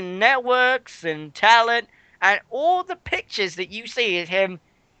seeing networks and talent, and all the pictures that you see is him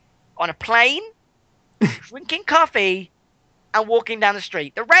on a plane, drinking coffee, and walking down the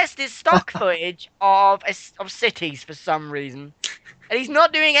street. The rest is stock footage of cities for some reason, and he's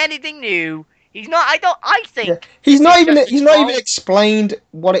not doing anything new. He's not. I don't. I Yeah, think he's this not is even just a he's not even troll. explained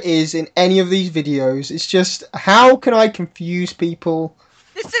what it is in any of these videos. It's just, how can I confuse people?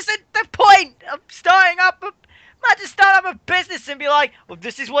 This isn't the point of starting up a. Might just start up a business and be like, well,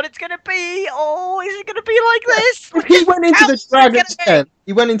 this is what it's gonna be. Oh, is it gonna be like this? If he went into Tell the me what it's Dragon's gonna Den,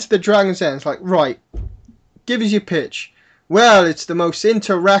 he went into the Dragon's Den. It's like, right, give us your pitch. Well, it's the most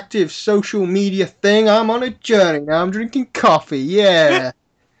interactive social media thing. I'm on a journey now. I'm drinking coffee. Yeah.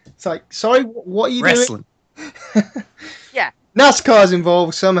 It's like, sorry, what are you Wrestling. doing? Yeah. NASCAR's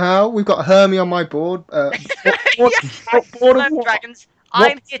involved somehow. We've got Hermie on my board. Yeah, board of Love what? Dragons.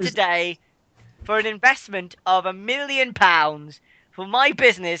 What I'm here is- today for an investment of £1 million for my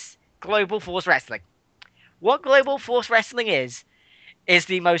business, Global Force Wrestling. What Global Force Wrestling is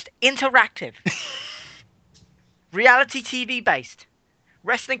the most interactive, reality TV based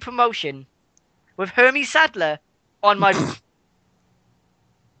wrestling promotion with Hermie Sadler on my board.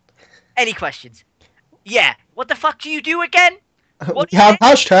 Any questions? Yeah. What the fuck do you do again? What We is have it?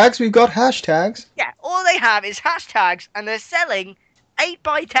 hashtags. We've got hashtags. Yeah, all they have is hashtags, and they're selling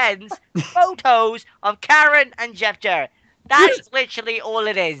 8x10s photos of Karen and Jeff Jarrett. That's literally all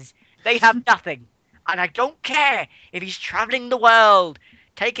it is. They have nothing. And I don't care if he's traveling the world,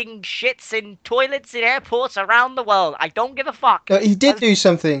 taking shits in toilets in airports around the world. I don't give a fuck. He did do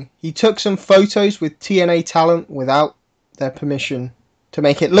something. He took some photos with TNA talent without their permission to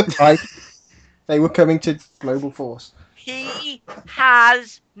make it look like they were coming to Global Force. He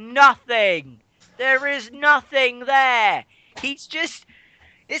has nothing. There is nothing there. He's just.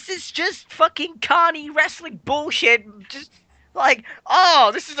 This is just fucking carny wrestling bullshit. Just like,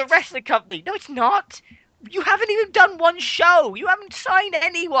 oh, this is a wrestling company. No, it's not. You haven't even done one show. You haven't signed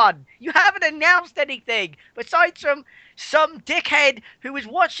anyone. You haven't announced anything besides from some dickhead who was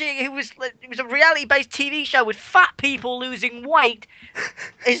watching. It was a reality-based TV show with fat people losing weight.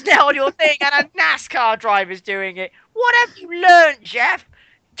 Is now on your thing, and a NASCAR driver's doing it. What have you learned, Jeff?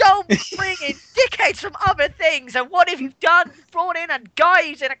 Don't bring in dickheads from other things. And what have you done? You've brought in a guy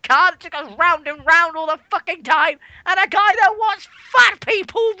who's in a car that just goes round and round all the fucking time, and a guy that watches fat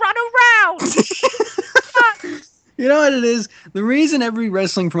people run around. You know what it is? The reason every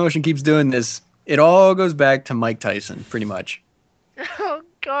wrestling promotion keeps doing this, it all goes back to Mike Tyson, pretty much. Oh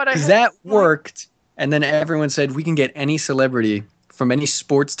God, I Because hope that worked, and then everyone said we can get any celebrity from any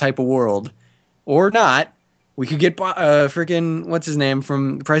sports type of world, or not. We could get freaking what's his name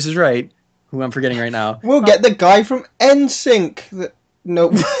from Price is Right, who I'm forgetting right now. We'll get the guy from NSYNC that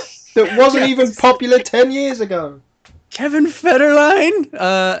wasn't even popular 10 years ago. Kevin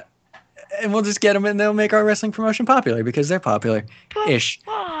Federline. And we'll just get them, and they'll make our wrestling promotion popular because they're popular-ish.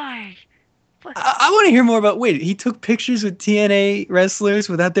 Why? I want to hear more about. Wait, he took pictures with TNA wrestlers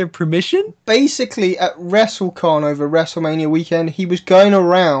without their permission? Basically, at WrestleCon over WrestleMania weekend, he was going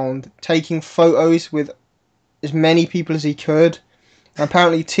around taking photos with as many people as he could. And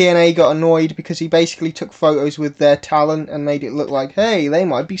apparently TNA got annoyed because he basically took photos with their talent and made it look like, hey, they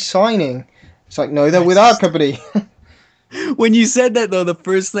might be signing. It's like, no, they're with our company. When you said that, though, the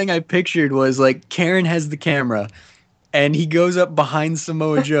first thing I pictured was, like, Karen has the camera, and he goes up behind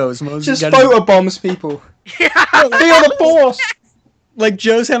Samoa Joe. Samoa's Just got photobombs people. Feel the force! like,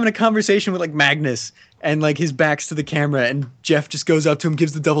 Joe's having a conversation with, like, Magnus, and, like, his back's to the camera, and Jeff just goes up to him,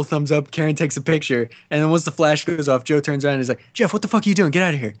 gives the double thumbs up, Karen takes a picture, and then once the flash goes off, Joe turns around and is like, Jeff, what the fuck are you doing? Get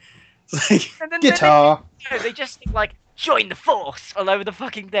out of here. It's like, And then Guitar. they just like join the force all over the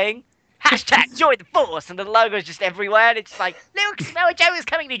fucking thing. Hashtag join the force, and the logo's just everywhere. And it's like, Luke Samoa Joe is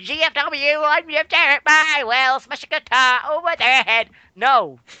coming to GFW. I'm Jeff Jarrett. Bye. Well, smash a guitar over their head.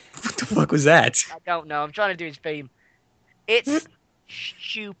 No, what the fuck was that? I don't know. I'm trying to do his theme. It's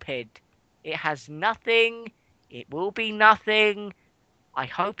stupid. It has nothing. It will be nothing. I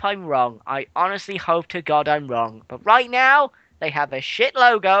hope I'm wrong. I honestly hope to God I'm wrong. But right now, they have a shit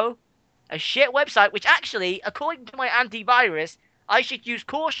logo, a shit website, which actually, according to my antivirus, I should use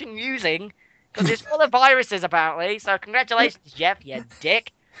caution using, because it's full of viruses apparently. So congratulations, Jeff, you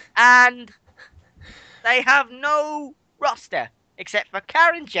dick. And they have no roster except for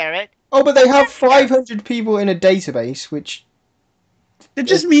Karen Jarrett. Oh, but they have Jarrett. 500 people in a database, which That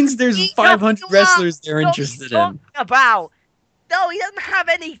just means there's He doesn't 500 have wrestlers they're what he's interested talking in. about. No, he doesn't have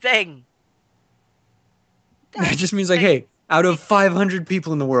anything. That just means like, hey, out of 500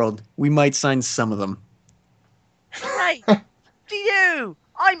 people in the world, we might sign some of them. Right. Do you?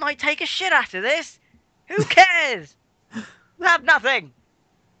 I might take a shit after this. Who cares? You have nothing.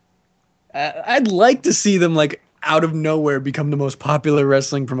 I'd like to see them like out of nowhere become the most popular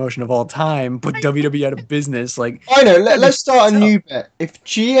wrestling promotion of all time, put WWE out of business. Like, I know. that'd be Let's start a fucked new up. bet. If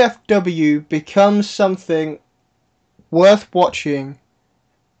GFW becomes something worth watching,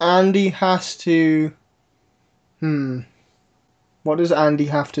 Andy has to. What does Andy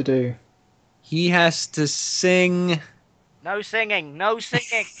have to do? He has to sing. No singing. No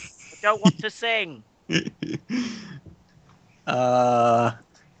singing. I don't want to sing. uh,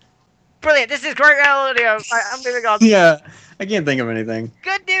 Brilliant. This is great audio. Right, I'm moving on. yeah, I can't think of anything.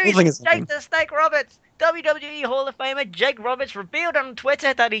 Good We'll news. think of something. Jake the Snake Roberts. WWE Hall of Famer Jake Roberts revealed on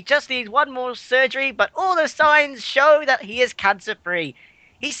Twitter that he just needs one more surgery, but all the signs show that he is cancer-free.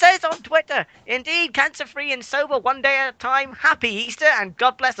 He says on Twitter, indeed, cancer-free and sober one day at a time. Happy Easter and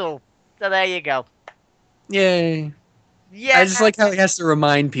God bless all. So there you go. Yay. Yeah. I just like how he has to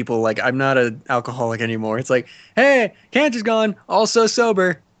remind people, like, I'm not an alcoholic anymore. It's like, hey, cancer's gone, also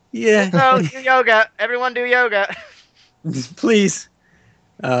sober. Yeah. Also, do yoga. Everyone do yoga. Please.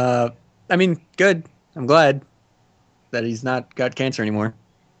 I mean, good. I'm glad that he's not got cancer anymore.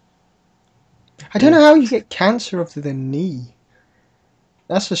 I don't know how you get cancer of the knee.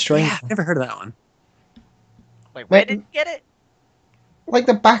 That's the strange Yeah, one. I've never heard of that one. Wait, where did you get it? Like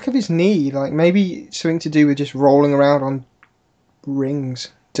the back of his knee. Like maybe something to do with just rolling around on rings,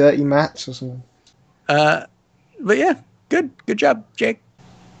 dirty mats or something. But yeah, good job, Jake.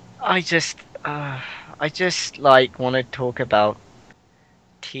 I just like want to talk about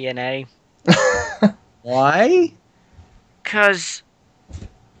TNA. Why? Cause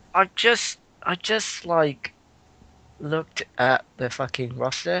I just like looked at the fucking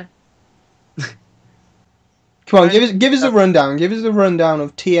roster. Come on, give us a rundown. Give us a rundown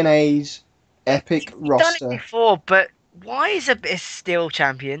of TNA's epic We've done it roster. before, but why is Abyss still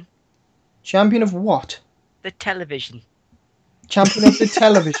champion? Champion of what? The television. Champion of the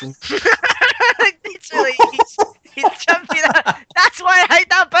television. Literally, he's champion. That's why I hate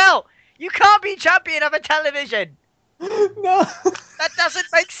that belt. You can't be champion of a television. No. That doesn't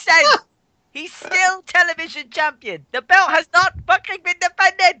make sense. He's still television champion. The belt has not fucking been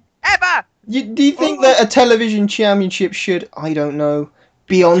defended ever. Do you think that a television championship should, I don't know,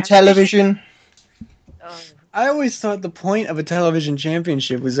 be on television? Oh. I always thought the point of a television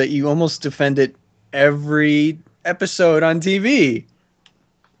championship was that you almost defend it every episode on TV.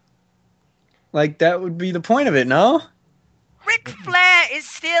 Like, that would be the point of it, no? Ric Flair is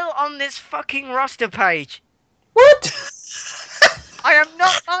still on this fucking roster page. What? I am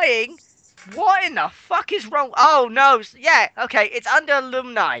not lying. What in the fuck is wrong? Oh no, yeah, okay, it's under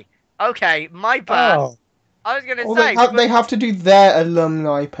alumni. Okay, my bad. Oh. I was gonna Well, say, they have to do their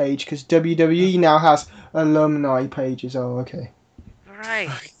alumni page because WWE now has alumni pages. Oh, okay.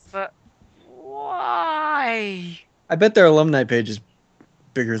 right, but why? I bet their alumni page is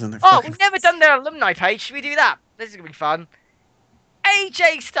bigger than their Oh, fucking... we've never done their alumni page. Should we do that? This is gonna be fun.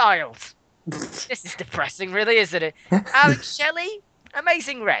 AJ Styles. This is depressing, really, isn't it? Alex Shelley,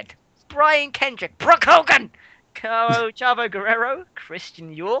 Amazing Red, Brian Kendrick, Brooke Hogan, Chavo Guerrero,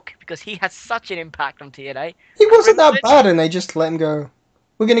 Christian York, because he has such an impact on TNA. He wasn't that bad, and they just let him go.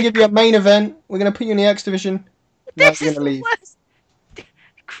 We're gonna give you a main event. We're gonna put you in the X division. Now This you're is gonna the leave. worst.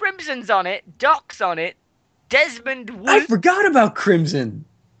 Crimson's on it, Doc's on it, Desmond I Wood, forgot about Crimson.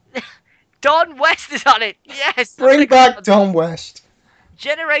 Don West is on it. Yes. Bring back Don West.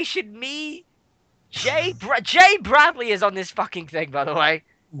 Generation Me. Jay Bradley is on this fucking thing, by the way.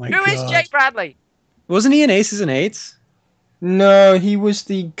 Oh my Who is God. Jay Bradley? Wasn't he in Aces and Eights? No, he was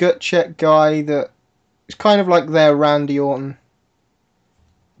the gut check guy that was kind of like their Randy Orton.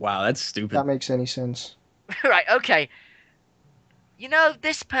 Wow, that's If stupid. that makes any sense. Right, okay. You know,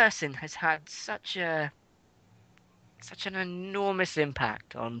 this person has had such an enormous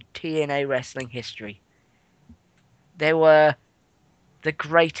impact on TNA wrestling history. They were the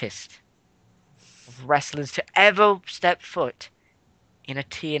greatest of wrestlers to ever step foot in a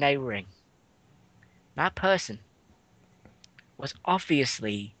TNA ring. That person was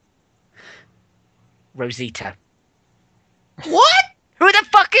obviously Rosita. What? Who the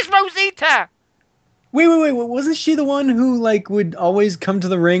fuck is Rosita? Wait. Wasn't she the one who like would always come to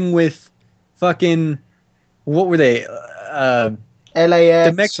the ring with fucking what were they? The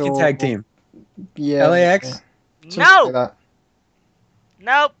LAX Mexican or tag team. yeah, LAX? something No. like that.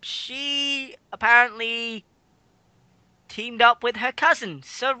 Nope. She apparently teamed up with her cousin,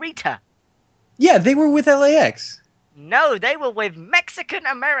 Sarita. Yeah, they were with LAX. No, they were with Mexican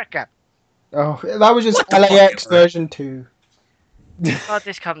America. Oh, that was just What the LAX fuck? version 2 God,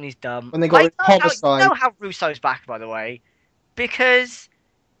 this company's dumb. when they got rid of You Homicide. know how Russo's back, by the way, because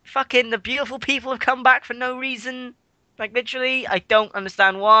fucking the beautiful people have come back for no reason. Like literally, I don't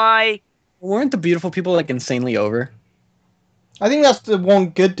understand why. Weren't the beautiful people like insanely over? I think that's the one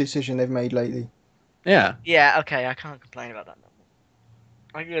good decision they've made lately. Yeah. Yeah, okay, I can't complain about that.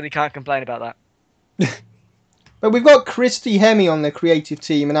 I really can't complain about that. But we've got Christy Hemme on the creative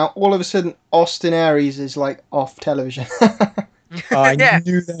team, and now all of a sudden Austin Aries is like off television. I Yeah.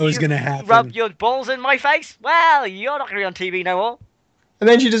 knew that was You gonna happen. Rub your balls in my face? Well, you're not gonna be on TV no more. And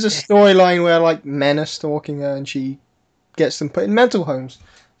then she does a storyline where like men are stalking her, and she gets them put in mental homes.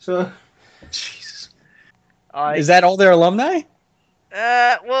 So Jesus. I Is that all their alumni?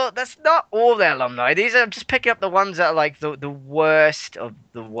 Well, that's not all their alumni. These are I'm just picking up the ones that are like the worst of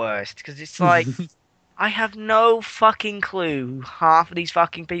the worst. Because it's like, I have no fucking clue who half of these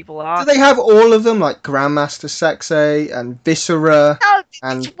fucking people do are. they have all of them like Grandmaster Sexay and Viscera? No,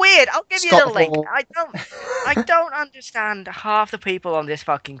 And it's weird. I'll give you Scott the link. Hall. I don't understand half the people on this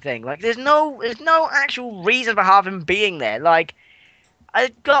fucking thing. Like, there's no actual reason for half of them being there. Like,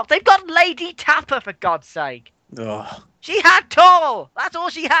 they've got Lady Tapper for God's sake. Ugh, She had Tall. That's all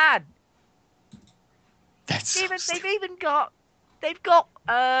she had. that's so They've got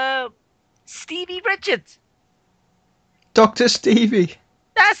Stevie Richards. Dr. Stevie.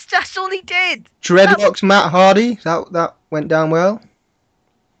 That's all he did. Dreadlocks Matt Hardy. That went down well.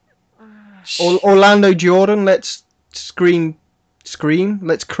 Orlando Jordan. Let's scream.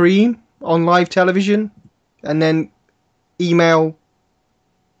 Let's cream on live television, and then email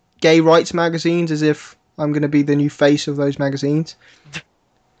gay rights magazines as if I'm going to be the new face of those magazines.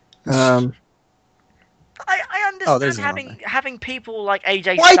 I understand there's another. having people like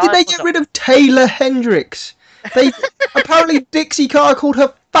AJ. Why did they Styles get rid of Taylor Hendricks? They apparently Dixie Carter called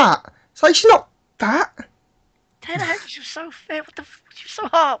her fat. It's like she's not fat. Taylor Hendricks was so fair. She was so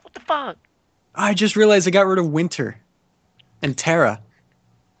hot. What the fuck? I just realized they got rid of Winter and Tara.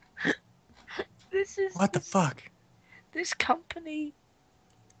 What the fuck? This company.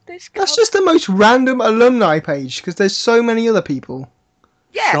 That's just the most random alumni page because there's so many other people.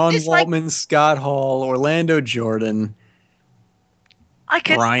 Yeah, Sean it's like, Waltman, Scott Hall, Orlando Jordan,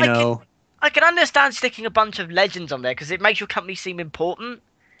 Rhino. I can understand sticking a bunch of legends on there because it makes your company seem important.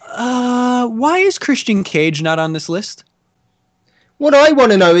 Why is Christian Cage not on this list? What I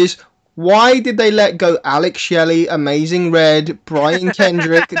want to know is why did they let go Alex Shelley, Amazing Red, Brian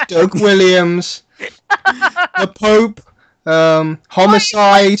Kendrick, Doug Williams, the Pope,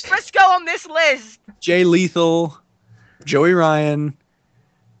 Homicide. Let's go on this list. Jay Lethal, Joey Ryan.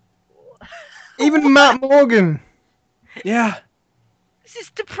 Even Matt Morgan. Yeah. This is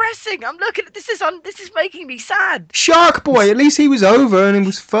depressing. I'm looking at this is making me sad. Shark Boy, at least he was over and it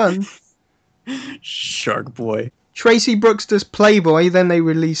was fun. Shark Boy. Tracy Brooks does Playboy, then they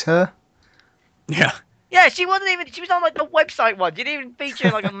release her. Yeah. Yeah, she was on like the website one. She didn't even feature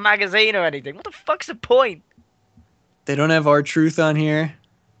in like a magazine or anything. What the fuck's the point? They don't have R-Truth on here.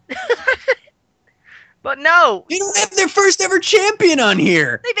 But no, They don't have their first ever champion on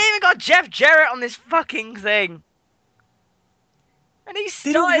here. they've even got Jeff Jarrett on this fucking thing. And he's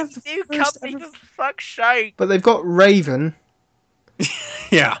They don't starting have a new the first company, ever- for fuck's sake. But they've got Raven.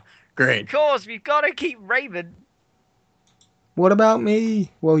 Yeah. Great. Of course, we've got to keep Raven. What about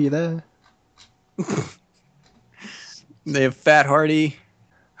me? Well, you're there. They have Fat Hardy.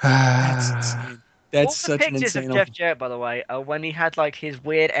 That's insane. That's All the such an pictures insane. of Jeff Jarrett, by the way, are when he had like his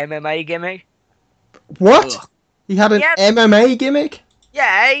weird MMA gimmick. What? Ugh. He had an Yep. MMA gimmick?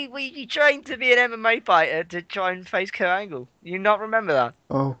 Yeah, he trained to be an MMA fighter to try and face Kurt Angle. You not remember that?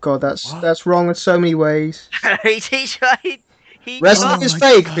 Oh god, What? that's wrong in so many ways. he tried. He Wrestling Oh is my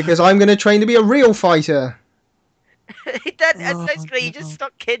fake God. because I'm going to train to be a real fighter. he did, and Oh, basically he no. just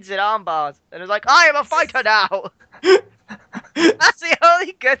stuck kids in arm bars and was like, I am a fighter now. That's the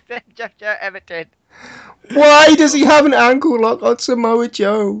only good thing Jeff Jarrett ever did. Why does he have an ankle lock on Samoa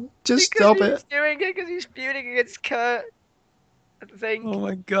Joe? Just Because stop he's it. doing it because he's feuding against Kurt. I think. Oh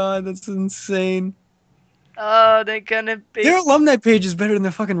my god, that's insane. Oh, they're gonna be. Their alumni page is better than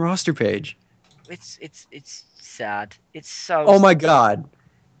their fucking roster page. It's sad. It's so. Oh my god.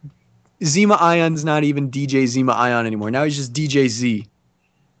 Zima Ion's not even DJ Zima Ion anymore. Now he's just DJ Z.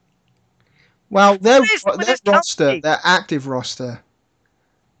 Well, their What is with this roster, company? their active roster,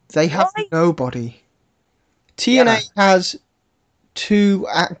 they have Why? nobody. TNA Yeah. has 2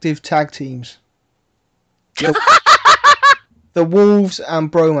 active tag teams. Yep. The Wolves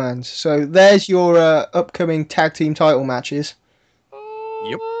and Bromans. So there's your upcoming tag team title matches.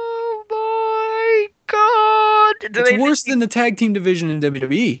 Oh my god! It's worse than the tag team division in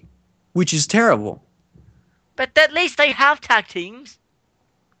WWE, which is terrible. But at least they have tag teams.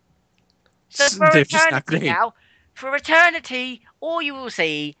 So for They're just not eternity great. now, for eternity, all you will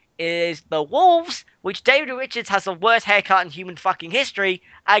see is the Wolves, which David Richards has the worst haircut in human fucking history,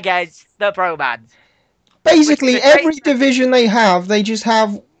 against the Bromans. Basically, Which is a every great- division they have, they just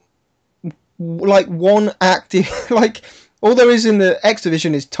have like one active. Like all there is in the X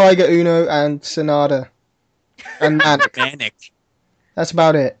division is Tiger Uno and Sonata and Manic. Manic. That's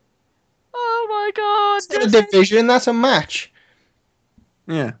about it. Oh my god! It's not a division. That's a match.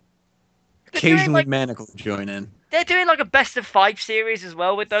 Yeah. They're doing, Occasionally like- Manic will join in. They're doing like a best of 5 series as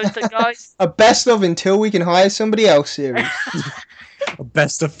well with those two guys. A best of until we can hire somebody else series. A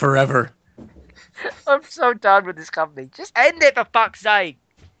best of forever. I'm so done with this company. Just end it for fuck's sake.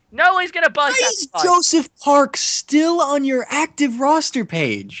 No one's gonna buy Why is that. Joseph Park still on your active roster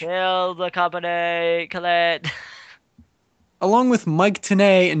page? Kill the company, Colette. Along with Mike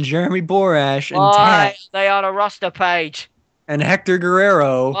Tenay and Jeremy Borash and Why Tat are they on a roster page? and Hector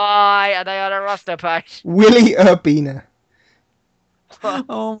Guerrero. Why are they on a roster page? Willie Urbina.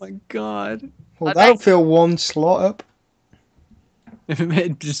 Oh my god. Well, I that'll bet- fill one slot up.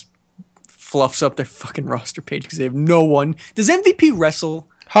 It just fluffs up their fucking roster page because they have no one. Does MVP wrestle?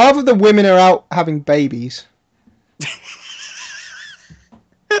 Half of the women are out having babies.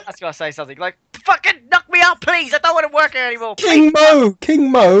 I was gonna say something like, fucking knock me out, please. I don't want to work here anymore. King Mo!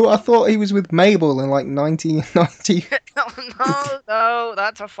 King Mo! I thought he was with Mabel in like 1990. No,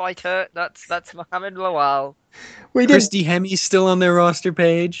 that's a fighter. That's Mohammed Lawal. We did. Christy Hemi's still on their roster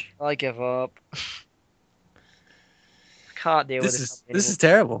page. I give up. Can't deal with this. This is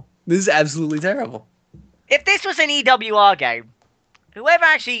terrible. This is absolutely terrible. If this was an EWR game, whoever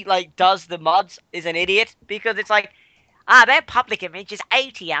actually like does the mods is an idiot because it's like, their public image is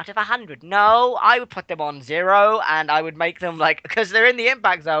 80 out of 100. No, I would put them on 0 and I would make them like, because they're in the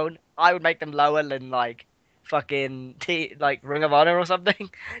impact zone, I would make them lower than like fucking like Ring of Honor or something.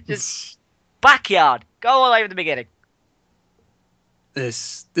 Just backyard. Go all the way from the beginning.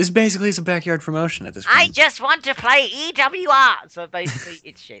 This basically is a backyard promotion at this I point. just want to play EWR. So basically,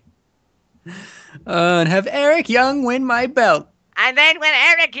 it's shit. And have Eric Young win my belt. And then when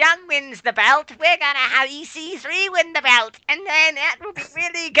Eric Young wins the belt, we're gonna have EC3 win the belt, and then that will be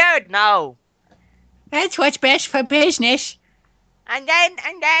really good. No. That's what's best for business. And then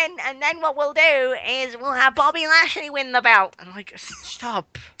what we'll do is we'll have Bobby Lashley win the belt. I'm like,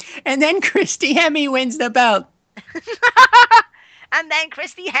 stop. And then Christy Hemi wins the belt. And then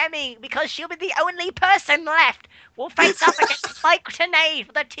Christy Hemme, because she'll be the only person left, will face up against Mike Tenay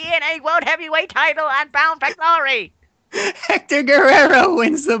for the TNA World Heavyweight title and Bound for Glory. Hector Guerrero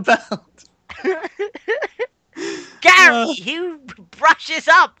wins the belt. Gary, who brushes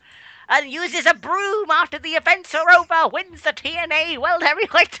up and uses a broom after the events are over, wins the TNA World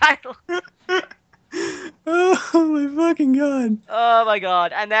Heavyweight title. Oh my fucking god. Oh my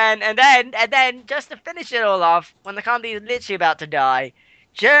god. And then, just to finish it all off, when the company is literally about to die,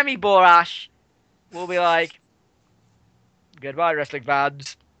 Jeremy Borash will be like, goodbye, wrestling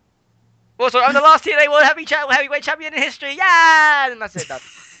fans. Also, I'm the last TNA World Heavyweight Champion in history. Yeah! And that's it, done.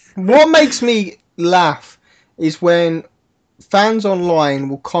 What makes me laugh is when fans online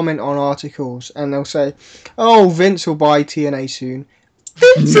will comment on articles and they'll say, "Oh, Vince will buy TNA soon."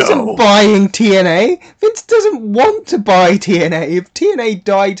 Vince isn't buying TNA. Vince doesn't want to buy TNA. If TNA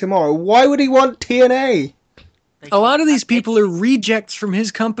died tomorrow, why would he want TNA? A lot of these people are rejects from his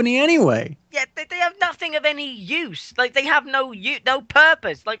company anyway. Yeah, they have nothing of any use. Like, they have no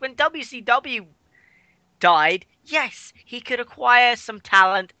purpose. Like, when WCW died, yes, he could acquire some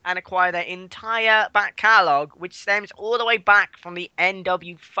talent and acquire their entire back catalogue, which stems all the way back from the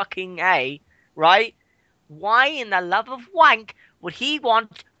NW fucking A, right? Why in the love of wank would he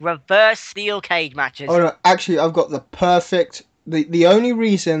want reverse steel cage matches? Oh no, actually, I've got the perfect. The only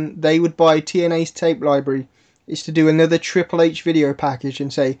reason they would buy TNA's tape library is to do another Triple H video package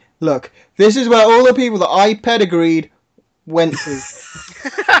and say, "Look, this is where all the people that I pedigreed went to."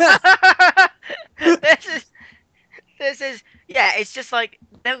 This is yeah, it's just like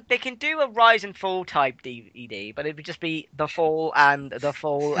They can do a rise and fall type DVD, but it would just be the fall and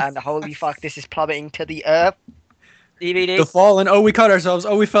holy fuck, this is plummeting to the earth DVD. The fall and oh we cut ourselves,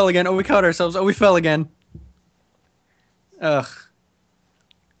 oh we fell again, oh we cut ourselves, oh we fell again. Ugh.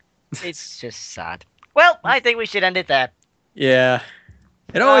 It's just sad. Well, I think we should end it there. Yeah.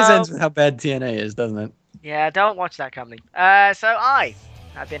 It always ends with how bad TNA is, doesn't it? Yeah, don't watch that company. So I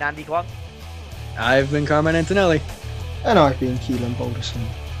have been Andy Kwong. I've been Carmine Antonelli. And I've been Keelan Balderson.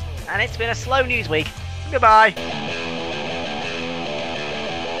 And it's been a slow news week. Goodbye.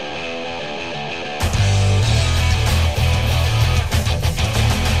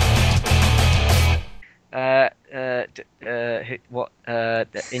 The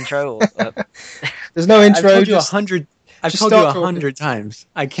intro? Or, There's no intro. I've told you 100 times.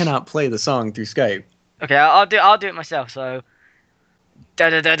 I cannot play the song through Skype. Okay, I'll do it myself. So,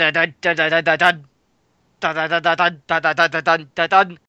 dun dun dun dun dun dun dun dun dun dun dun dun dun dun dun dun dun.